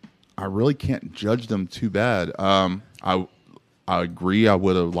can't judge them too bad. I agree. I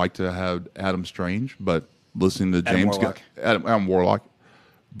would have liked to have Adam Strange, but listening to Adam Warlock,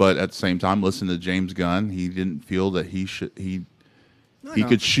 but at the same time, listening to James Gunn, he didn't feel that he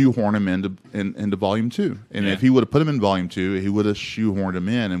could shoehorn him into Volume 2. And if he would have put him in Volume 2, he would have shoehorned him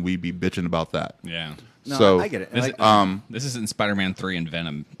in, and we'd be bitching about that. Yeah. No, so I get it. This isn't Spider-Man 3 and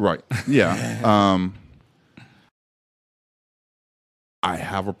Venom. Right. Yeah. I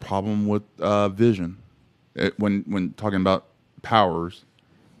have a problem with Vision. When talking about powers,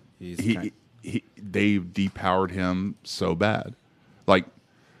 they depowered him so bad. Like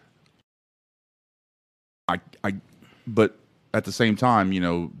but at the same time,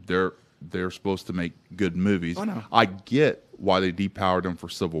 they're supposed to make good movies. Oh, no. I get why they depowered him for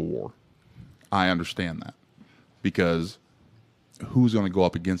Civil War. I understand that, because who's going to go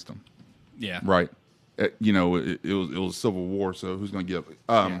up against them? Yeah. Right. It was Civil War, so who's going to get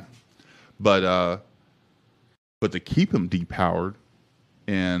up? But But to keep him depowered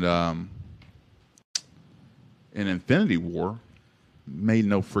and in Infinity War made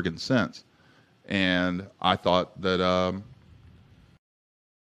no friggin' sense. And I thought that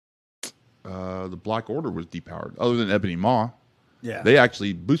the Black Order was depowered, other than Ebony Maw. Yeah. They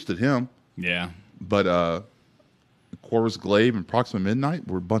actually boosted him. Yeah. But Corvus Glaive and Proxima Midnight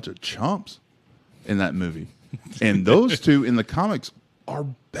were a bunch of chumps in that movie. And those two in the comics are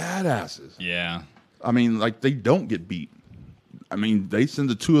badasses. Yeah. I mean, like, they don't get beat. I mean, they send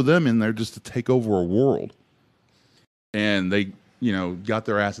the two of them in there just to take over a world. And they, you know, got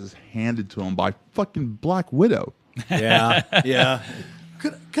their asses handed to them by fucking Black Widow. Yeah. Yeah.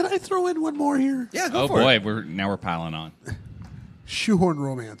 Could I throw in one more here? Yeah, go Oh for boy, it. we're piling on. Shoehorn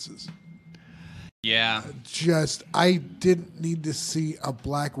romances. Yeah. Just, I didn't need to see a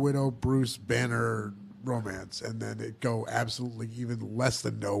Black Widow Bruce Banner romance and then it go absolutely even less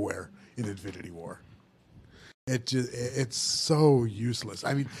than nowhere in Infinity War. It's so useless.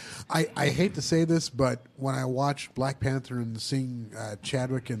 I mean, I hate to say this, but when I watched Black Panther and seeing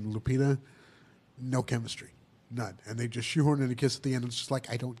Chadwick and Lupita, no chemistry, none, and they just shoehorned in a kiss at the end. It's just like,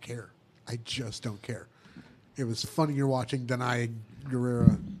 I don't care. I just don't care. It was funnier watching Danai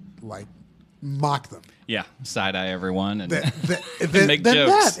Gurira like mock them. Yeah. Side eye everyone and, Then make that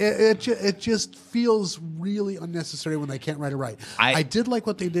jokes. it just feels really unnecessary when they can't write it right. I did like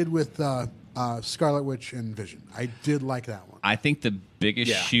what they did with Scarlet Witch and Vision. I did like that one. I think the biggest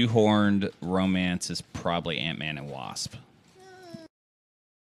Yeah. shoehorned romance is probably Ant-Man and Wasp.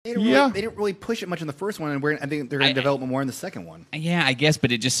 They didn't really push it much in the first one, and I think they're going to develop more in the second one. Yeah, I guess,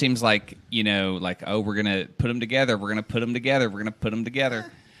 but it just seems like, you know, like, oh, we're going to put them together. We're going to put them together. We're going to put them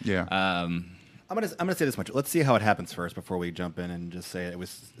together. Yeah. I'm gonna say this much. Let's see how it happens first before we jump in and just say it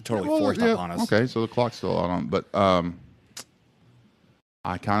was totally Well, forced yeah, upon us. Okay, so the clock's still on, but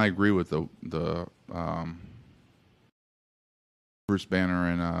I kind of agree with the Bruce Banner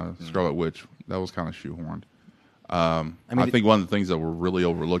and Scarlet Witch. That was kind of shoehorned. I think one of the things that were really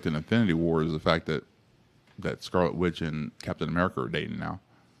overlooked in Infinity War is the fact that Scarlet Witch and Captain America are dating now.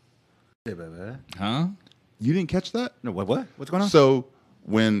 Huh? You didn't catch that? No, what? What's going on? So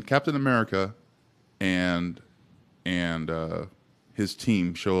when Captain America and his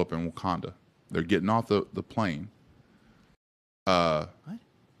team show up in Wakanda, they're getting off the plane. What?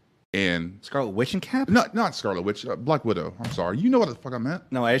 And Scarlet Witch and Cap? not Scarlet Witch, Black Widow. I'm sorry. You know what the fuck I meant?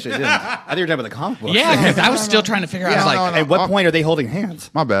 No, I actually didn't. I thought you were talking about the comic book. Yeah, because I was still trying to figure out. I was Yeah, like, no, At what point are they holding hands?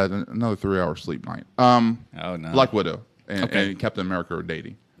 My bad. Another 3-hour sleep night. oh, no. Black Widow and, Okay. and Captain America are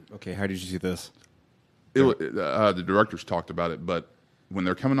dating. Okay, how did you see this? The directors talked about it, but when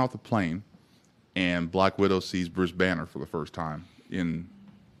they're coming off the plane and Black Widow sees Bruce Banner for the first time in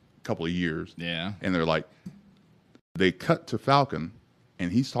a couple of years, Yeah. and they're like, they cut to Falcon,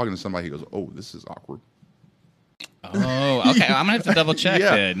 and he's talking to somebody. He goes, "Oh, this is awkward." Oh, okay. I'm gonna have to double check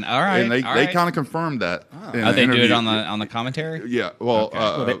then. All right. And they all right. kind of confirmed that. in Oh, an they do it interview. on the commentary. Yeah, well,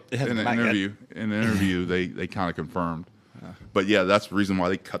 they haven't in an come out yet. interview, they kind of confirmed. But yeah, that's the reason why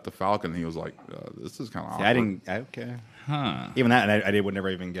they cut the Falcon. He was like, "This is kind of awkward." I didn't. Okay. Huh. Even that, I would never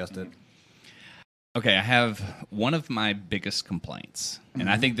even guessed it. Okay, I have one of my biggest complaints, and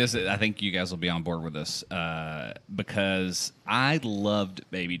I think you guys will be on board with this because I loved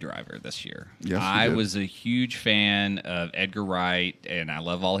Baby Driver this year. Yes, you I did. was a huge fan of Edgar Wright, and I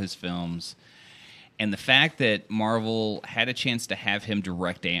love all his films. And the fact that Marvel had a chance to have him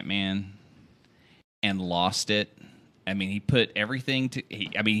direct Ant-Man and lost it. I mean, he put everything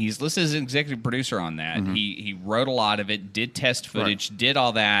he's listed as an executive producer on that. Mm-hmm. He wrote a lot of it, did test footage, did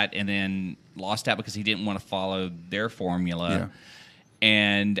all that, and then lost out because he didn't want to follow their formula. Yeah.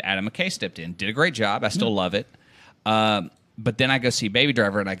 And Adam McKay stepped in, did a great job. I still love it. But then I go see Baby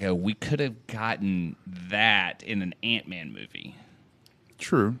Driver, and I go, we could have gotten that in an Ant-Man movie.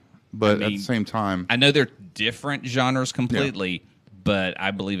 True, but I at mean, the same time, I know they're different genres completely, but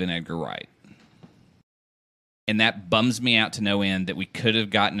I believe in Edgar Wright. And that bums me out to no end that we could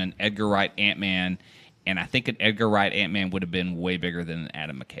have gotten an Edgar Wright Ant-Man, and I think an Edgar Wright Ant-Man would have been way bigger than an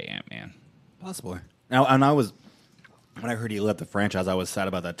Adam McKay Ant-Man. Possibly. Now, and when I heard he left the franchise, I was sad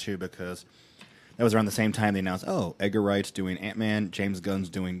about that too because that was around the same time they announced, oh, Edgar Wright's doing Ant-Man, James Gunn's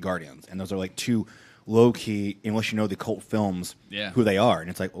doing Guardians, and those are like two low-key, unless you know the cult films, who they are, and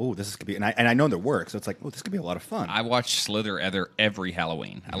it's like, oh, this could be, and I know their work, so it's like, oh, this could be a lot of fun. I watch Slither every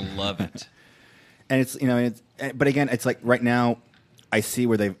Halloween. I love it. And it's, but again, it's like right now, I see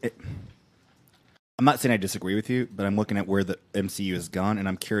where I'm not saying I disagree with you, but I'm looking at where the MCU has gone, and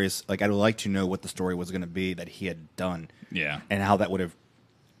I'm curious. Like, I'd like to know what the story was going to be that he had done, Yeah. and how that would have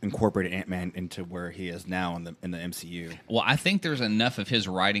incorporated Ant-Man into where he is now in the MCU. Well, I think there's enough of his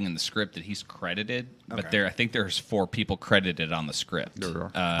writing in the script that he's credited, but Okay. I think there's 4 people credited on the script. There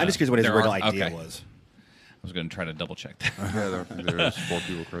are. I'm just curious what his there original are- idea okay. was. I was going to try to double check that. Yeah, there is 4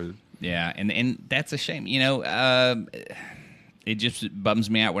 people credited. Yeah, and that's a shame. It just bums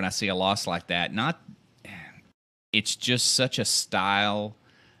me out when I see a loss like that. It's just such a style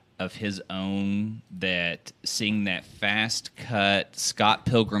of his own that seeing that fast cut Scott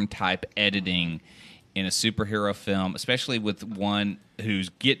Pilgrim type editing in a superhero film, especially with one who's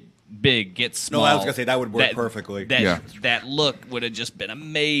get big, get small. No, I was gonna say that would work perfectly. That look would have just been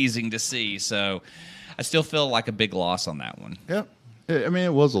amazing to see. So I still feel like a big loss on that one. Yeah. I mean,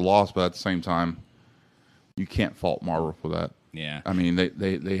 it was a loss, but at the same time, you can't fault Marvel for that. Yeah. I mean,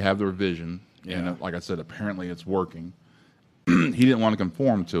 they have their vision, Yeah. and like I said, apparently it's working. He didn't want to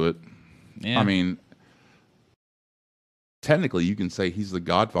conform to it. Yeah. I mean, technically, you can say he's the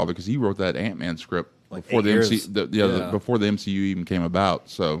Godfather because he wrote that Like Ant-Man script 8 before the years. MCU, before the MCU even came about.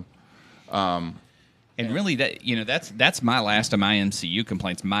 So, And really, that's my last of my MCU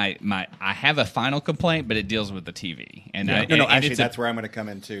complaints. I have a final complaint, but it deals with the TV. And Yeah. No, and actually, it's a- that's where I'm going to come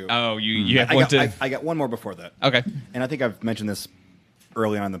into. Oh, you have I one got, to. I got one more before that. Okay. And I think I've mentioned this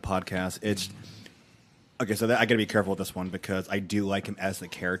early on in the podcast. It's okay. So I got to be careful with this one because I do like him as the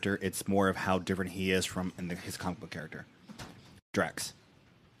character. It's more of how different he is from his comic book character, Drax.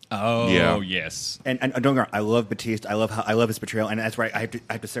 Oh, Yeah. yes. And don't get me wrong, I love Batista. I love his portrayal, and that's right. I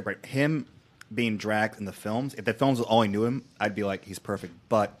have to separate him being Drax in the films. If the films was all I knew him, I'd be like, he's perfect.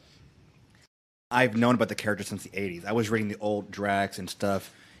 But I've known about the character since the '80s. I was reading the old Drax and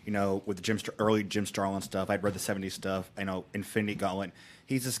stuff, with the early Jim Starlin stuff. I'd read the '70s stuff. Infinity Gauntlet.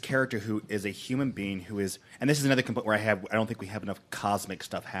 He's this character who is a human being who is, and this is another complaint where I don't think we have enough cosmic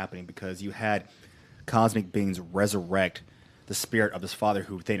stuff happening because you had cosmic beings resurrect the spirit of his father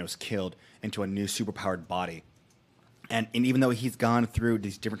who Thanos killed into a new superpowered body. And even though he's gone through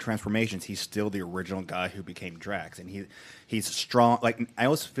these different transformations, he's still the original guy who became Drax. And he's strong. Like, I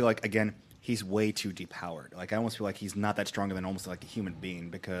almost feel like, again, he's way too depowered. Like, I almost feel like he's not that stronger than almost like a human being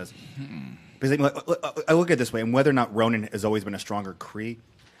because I look at it this way, and whether or not Ronan has always been a stronger Kree,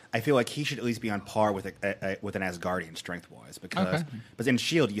 I feel like he should at least be on par with an Asgardian strength-wise. Because in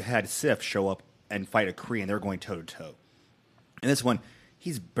S.H.I.E.L.D., you had Sif show up and fight a Kree, and they were going toe-to-toe. And this one,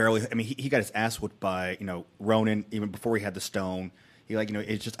 he's barely. I mean, he got his ass whooped by Ronan even before he had the stone.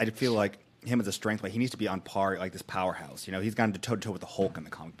 It's just I feel like him as a strength, he needs to be on par like this powerhouse. He's gone toe to toe with the Hulk in the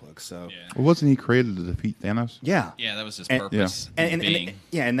comic book. So well, wasn't he created to defeat Thanos? yeah, Yeah, that was his And- purpose. and being.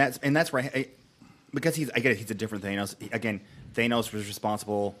 that's where because I get it. He's a different Thanos. Again, Thanos was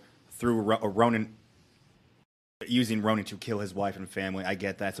responsible through Ronan. Using Ronan to kill his wife and family, I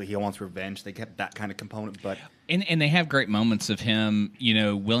get that. So he wants revenge. They kept that kind of component, but And they have great moments of him,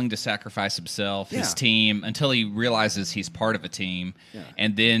 willing to sacrifice himself, his Yeah. team, until he realizes he's part of a team, Yeah.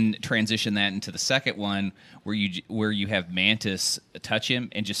 and then transition that into the second one where you have Mantis touch him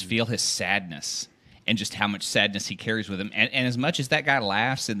and just feel his sadness and just how much sadness he carries with him. And as much as that guy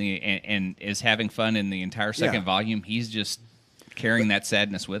laughs and is having fun in the entire second Yeah. volume, he's just carrying that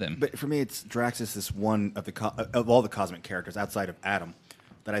sadness with him. But for me, Drax is this one of of all the cosmic characters outside of Adam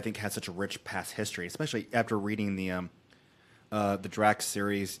that I think has such a rich past history, especially after reading the Drax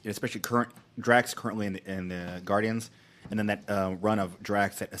series, especially Drax currently in the Guardians, and then that run of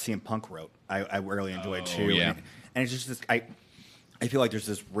Drax that CM Punk wrote. I really enjoyed too. yeah. And it's just this. I feel like there's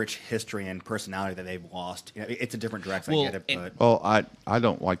this rich history and personality that they've lost. It's a different Drax. Well, I get it, but Well, I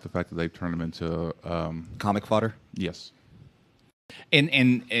don't like the fact that they've turned him into comic fodder. yes.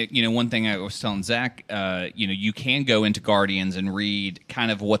 And one thing I was telling Zach, you can go into Guardians and read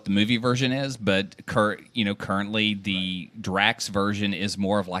kind of what the movie version is, but currently the Drax version is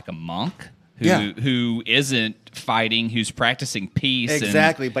more of like a monk who isn't fighting, who's practicing peace.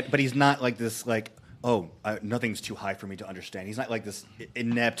 Exactly, but he's not like this nothing's too high for me to understand. He's not like this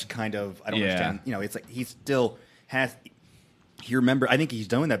inept kind of I don't Yeah. understand. It's like he still has. I think he's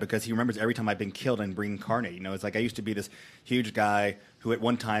doing that because he remembers every time I've been killed and reincarnated. It's like I used to be this huge guy who at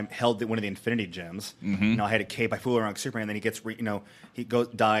one time held one of the Infinity Gems. Mm-hmm. I had a cape. I fool around like Superman. And then he gets, he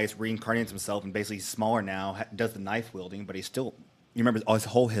dies, reincarnates himself, and basically he's smaller now. Does the knife wielding, but he's still. You remember his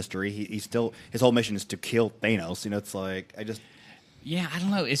whole history. He's still his whole mission is to kill Thanos. It's like Yeah, I don't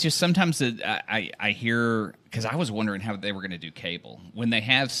know. It's just sometimes that I hear, because I was wondering how they were going to do Cable. When they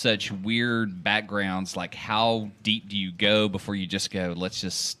have such weird backgrounds, like how deep do you go before you just go, let's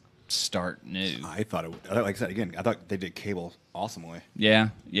just start new? I thought like I said again. I thought they did Cable awesomely. Yeah,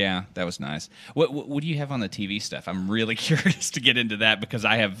 that was nice. What do you have on the TV stuff? I'm really curious to get into that because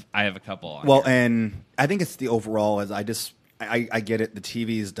I have a couple on. Well, and I think it's the overall as I I get it. The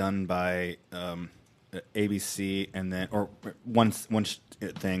TV is done by ABC, and then or one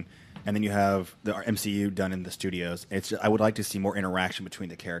thing, and then you have the MCU done in the studios. It's just, I would like to see more interaction between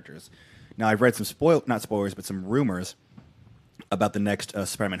the characters. Now I've read some not spoilers, but some rumors about the next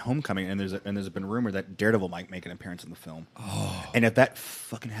Spider-Man: Homecoming, and there's been rumor that Daredevil might make an appearance in the film. Oh. And if that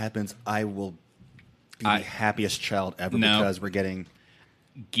fucking happens, I will be the happiest child ever because we're getting.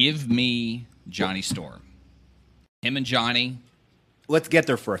 Give me Johnny Storm. Him and Johnny. Let's get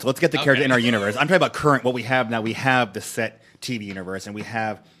there first. Let's get the character in our universe. I'm talking about current, what we have now. We have the set TV universe, and we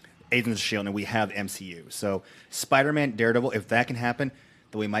have Agents of S.H.I.E.L.D., and we have the MCU. So Spider-Man, Daredevil, if that can happen,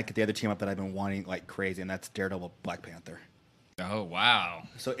 then we might get the other team up that I've been wanting like crazy, and that's Daredevil, Black Panther. Oh, wow.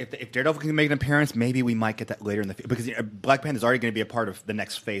 So if Daredevil can make an appearance, maybe we might get that later in the because Black Panther is already going to be a part of the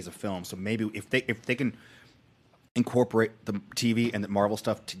next phase of film. So maybe if they can incorporate the TV and the Marvel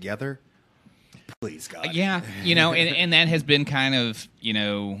stuff together, please, God. Yeah, and that has been kind of,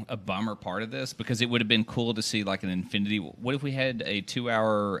 a bummer part of this because it would have been cool to see like an Infinity. What if we had a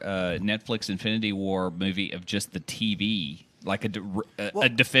 2-hour Netflix Infinity War movie of just the TV? Like a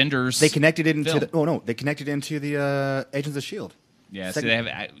Defenders. They connected it into film. They connected into the Agents of S.H.I.E.L.D. Yeah, so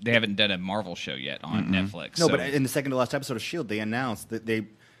they haven't done a Marvel show yet on Netflix. No, but in the second to last episode of S.H.I.E.L.D., they announced that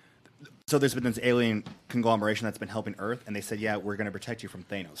so there's been this alien conglomeration that's been helping Earth, and they said, yeah, we're going to protect you from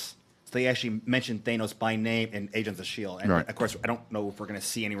Thanos. So they actually mentioned Thanos by name in Agents of S.H.I.E.L.D. And of course, I don't know if we're going to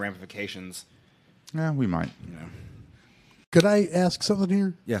see any ramifications. Yeah, we might. Could I ask something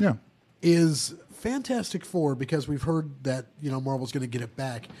here? Yeah. Is Fantastic Four, because we've heard that Marvel's going to get it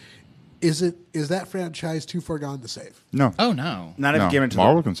back, is that franchise too far gone to save? No. Oh no, not if given to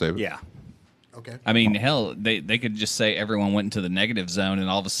Marvel can save it. Yeah. Okay. I mean, hell, they could just say everyone went into the negative zone, and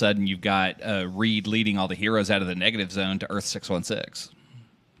all of a sudden you've got Reed leading all the heroes out of the negative zone to Earth 616.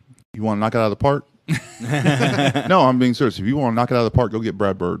 You want to knock it out of the park? No, I'm being serious. If you want to knock it out of the park, go get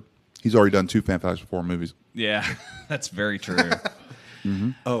Brad Bird. He's already done 2 Fantastic Four movies. Yeah, that's very true.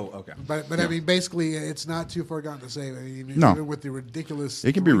 Oh, okay. But I mean, basically, it's not too far gone to save. I mean, No. even with the ridiculous,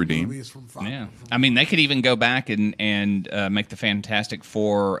 It can be redeemed. movies from Fox. Yeah, I mean, they could even go back and make the Fantastic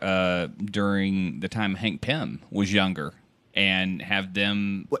Four during the time Hank Pym was younger, and have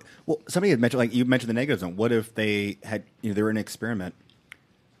them. Well, somebody had mentioned, like you mentioned, the negative zone. What if they had, they were in an experiment,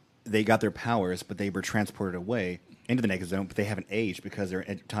 they got their powers, but they were transported away into the negative zone, but they haven't aged because their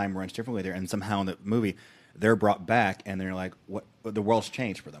time runs differently there, and somehow in the movie they're brought back, and they're like, "What? The world's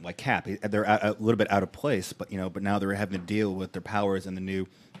changed for them." Like Cap, they're a little bit out of place, but but now they're having to deal with their powers and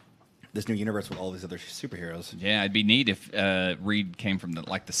this new universe with all these other superheroes. Yeah, it'd be neat if Reed came from the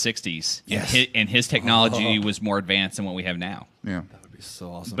 '60s, Yes. and his technology was more advanced than what we have now. Yeah. That would be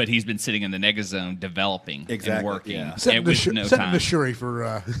so awesome. But he's been sitting in the negative zone, developing and Exactly, working, yeah. Send and him with no send him time. to Shuri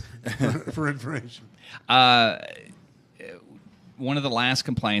for information. One of the last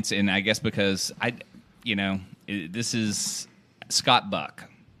complaints, and I guess because this is Scott Buck.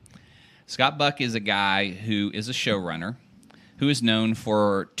 Scott Buck is a guy who is a showrunner who is known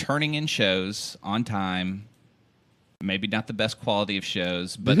for turning in shows on time, maybe not the best quality of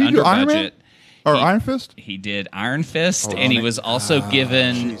shows, but Did he do under Iron Man? budget. Or Iron Fist? He did Iron Fist, Oh, and he thank- was also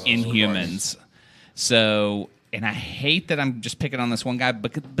given Jesus Inhumans. So, and I hate that I'm just picking on this one guy,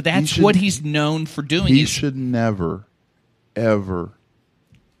 but that's should- what he's known for doing. He is should never, ever,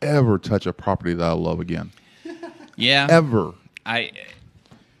 ever touch a property that I love again. yeah, Ever. and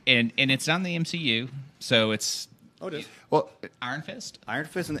it's not in the MCU, so it's it is. Well, Iron Fist and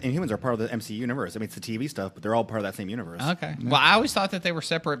Inhumans are part of the MCU universe. I mean, it's the TV stuff, but they're all part of that same universe. Okay. Well, I always thought that they were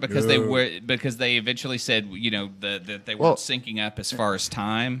separate because they eventually said that they weren't syncing up as far as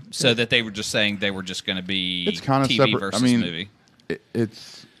time, so that they were just saying they were just going to be it's kind of TV separate. versus I mean, movie.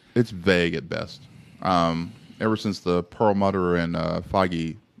 It's vague at best. Ever since the Perlmutter and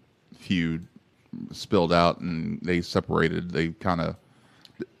Feige feud spilled out and they separated, they kind of.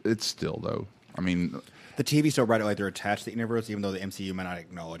 It's still though. I mean, The TV still right away they're attached to the universe, even though the MCU might not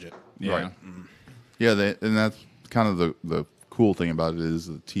acknowledge it. Yeah. right. Yeah, and that's kind of the cool thing about it is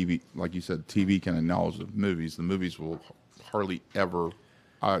the TV, like you said, TV can acknowledge the movies. The movies will hardly ever.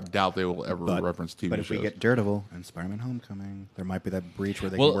 I doubt they will ever reference TV But if shows. we get Daredevil and Spider-Man: Homecoming, there might be that breach where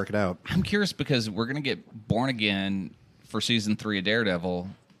they Well, can work it out. I'm curious because we're going to get Born Again for season 3 of Daredevil.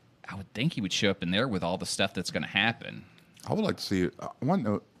 I would think he would show up in there with all the stuff that's going to happen. I would like to see it. I want to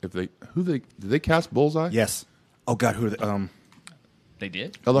know if did they cast Bullseye? Yes. Oh God, who? They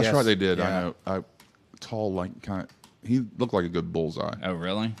did? Oh, that's Yes. right, they did. Yeah. I know. Tall, like kind of He looked like a good Bullseye. Oh,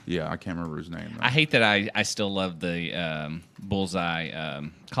 really? Yeah, I can't remember his name. Though. I hate that I still love the Bullseye,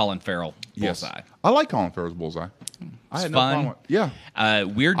 Colin Farrell Yes. Bullseye. I like Colin Farrell's Bullseye. I It's had no problem fun. with- yeah.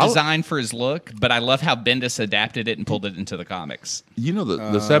 Weird design for his look, but I love how Bendis adapted it and pulled it into the comics. You know,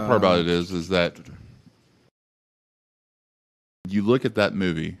 the sad part about it is that you look at that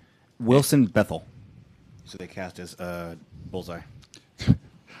movie. Wilson Bethel. So they cast as Bullseye.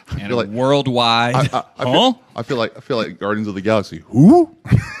 And feel like- worldwide. I feel like Guardians of the Galaxy. Who?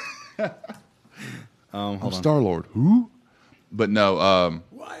 Hold on. Star Lord. Who? But no.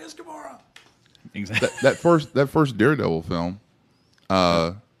 Why is Gamora? Exactly. that first Daredevil film,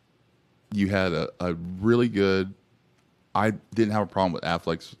 you had a really good. I didn't have a problem with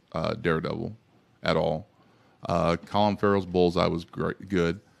Affleck's Daredevil at all. Colin Farrell's Bullseye was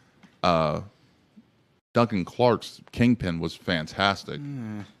good. Duncan Clark's Kingpin was fantastic.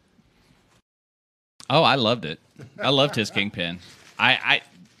 Oh, I loved it. I loved his Kingpin.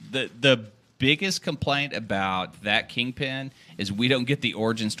 The biggest complaint about that Kingpin is we don't get the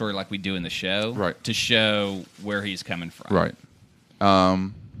origin story like we do in the show, Right. to show where he's coming from. Right.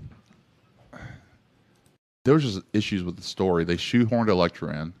 There was just issues with the story. They shoehorned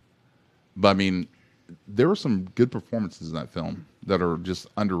Elektra in, but I mean, there were some good performances in that film that are just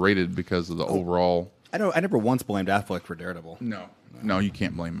underrated because of the overall. I never once blamed Affleck for Daredevil. No, you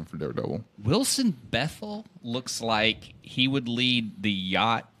can't blame him for Daredevil. Wilson Bethel looks like he would lead the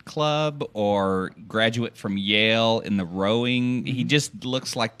yacht club or graduate from Yale in the rowing. He just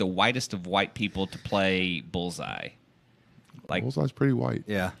looks like the whitest of white people to play Bullseye. Like, Bullseye's pretty white.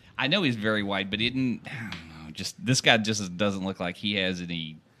 Yeah. I know he's very white, but he didn't. I don't know, just this guy just doesn't look like he has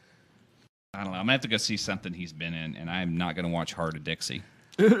any. I don't know. I'm gonna have to go see something he's been in, and I'm not gonna watch Heart of Dixie.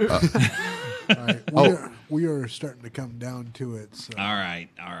 All right, we are starting to come down to it. So. All right.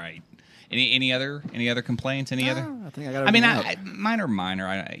 Any other complaints? Any other? I think I got. I mean, everything out. mine are minor.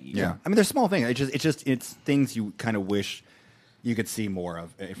 Yeah. I mean, they're small things. It's things you kind of wish you could see more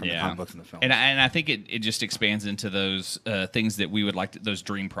of from the comic books and the film. And I think it just expands into those things that we would like, those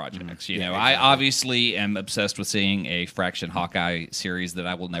dream projects. You know, exactly. I obviously am obsessed with seeing a Fraction Hawkeye series that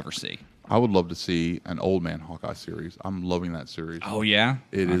I will never see. I would love to see an Old Man Hawkeye series. I'm loving that series. Oh yeah,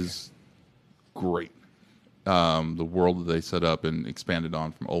 It is great. The world that they set up and expanded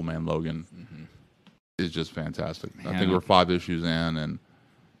on from Old Man Logan is just fantastic. I think we're 5 issues in, and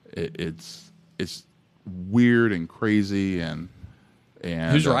it's weird and crazy and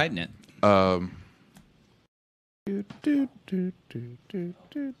who's writing it? I don't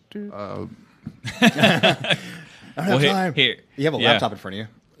have Well, time. here- You have a yeah. laptop in front of you.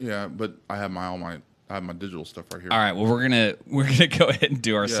 Yeah, but I have my digital stuff right here. All right. Well, we're gonna go ahead and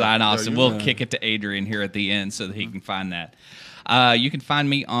do our Yeah, sign offs, yeah, and you- we'll kick it to Adrian here at the end so that he can find that. You can find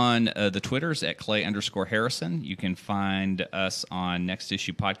me on the Twitters at Clay_Harrison. You can find us on Next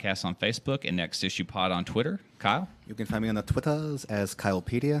Issue Podcast on Facebook and Next Issue Pod on Twitter. Kyle? You can find me on the Twitters as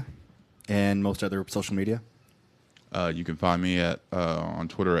Kylepedia and most other social media. You can find me on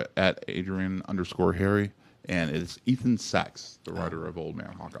Twitter at Adrian_Harry, and it's Ethan Sachs, the writer of Old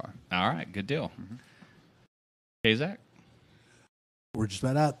Man Hawkeye. All right. Good deal. Okay, Zach? We're just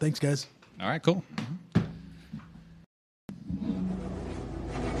about out. Thanks, guys. All right. Cool.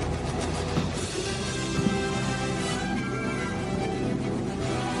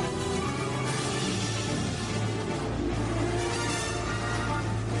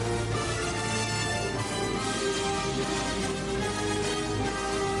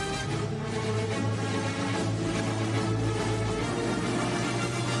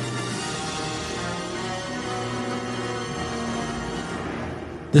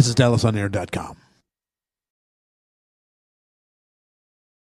 This is DallasOnAir.com.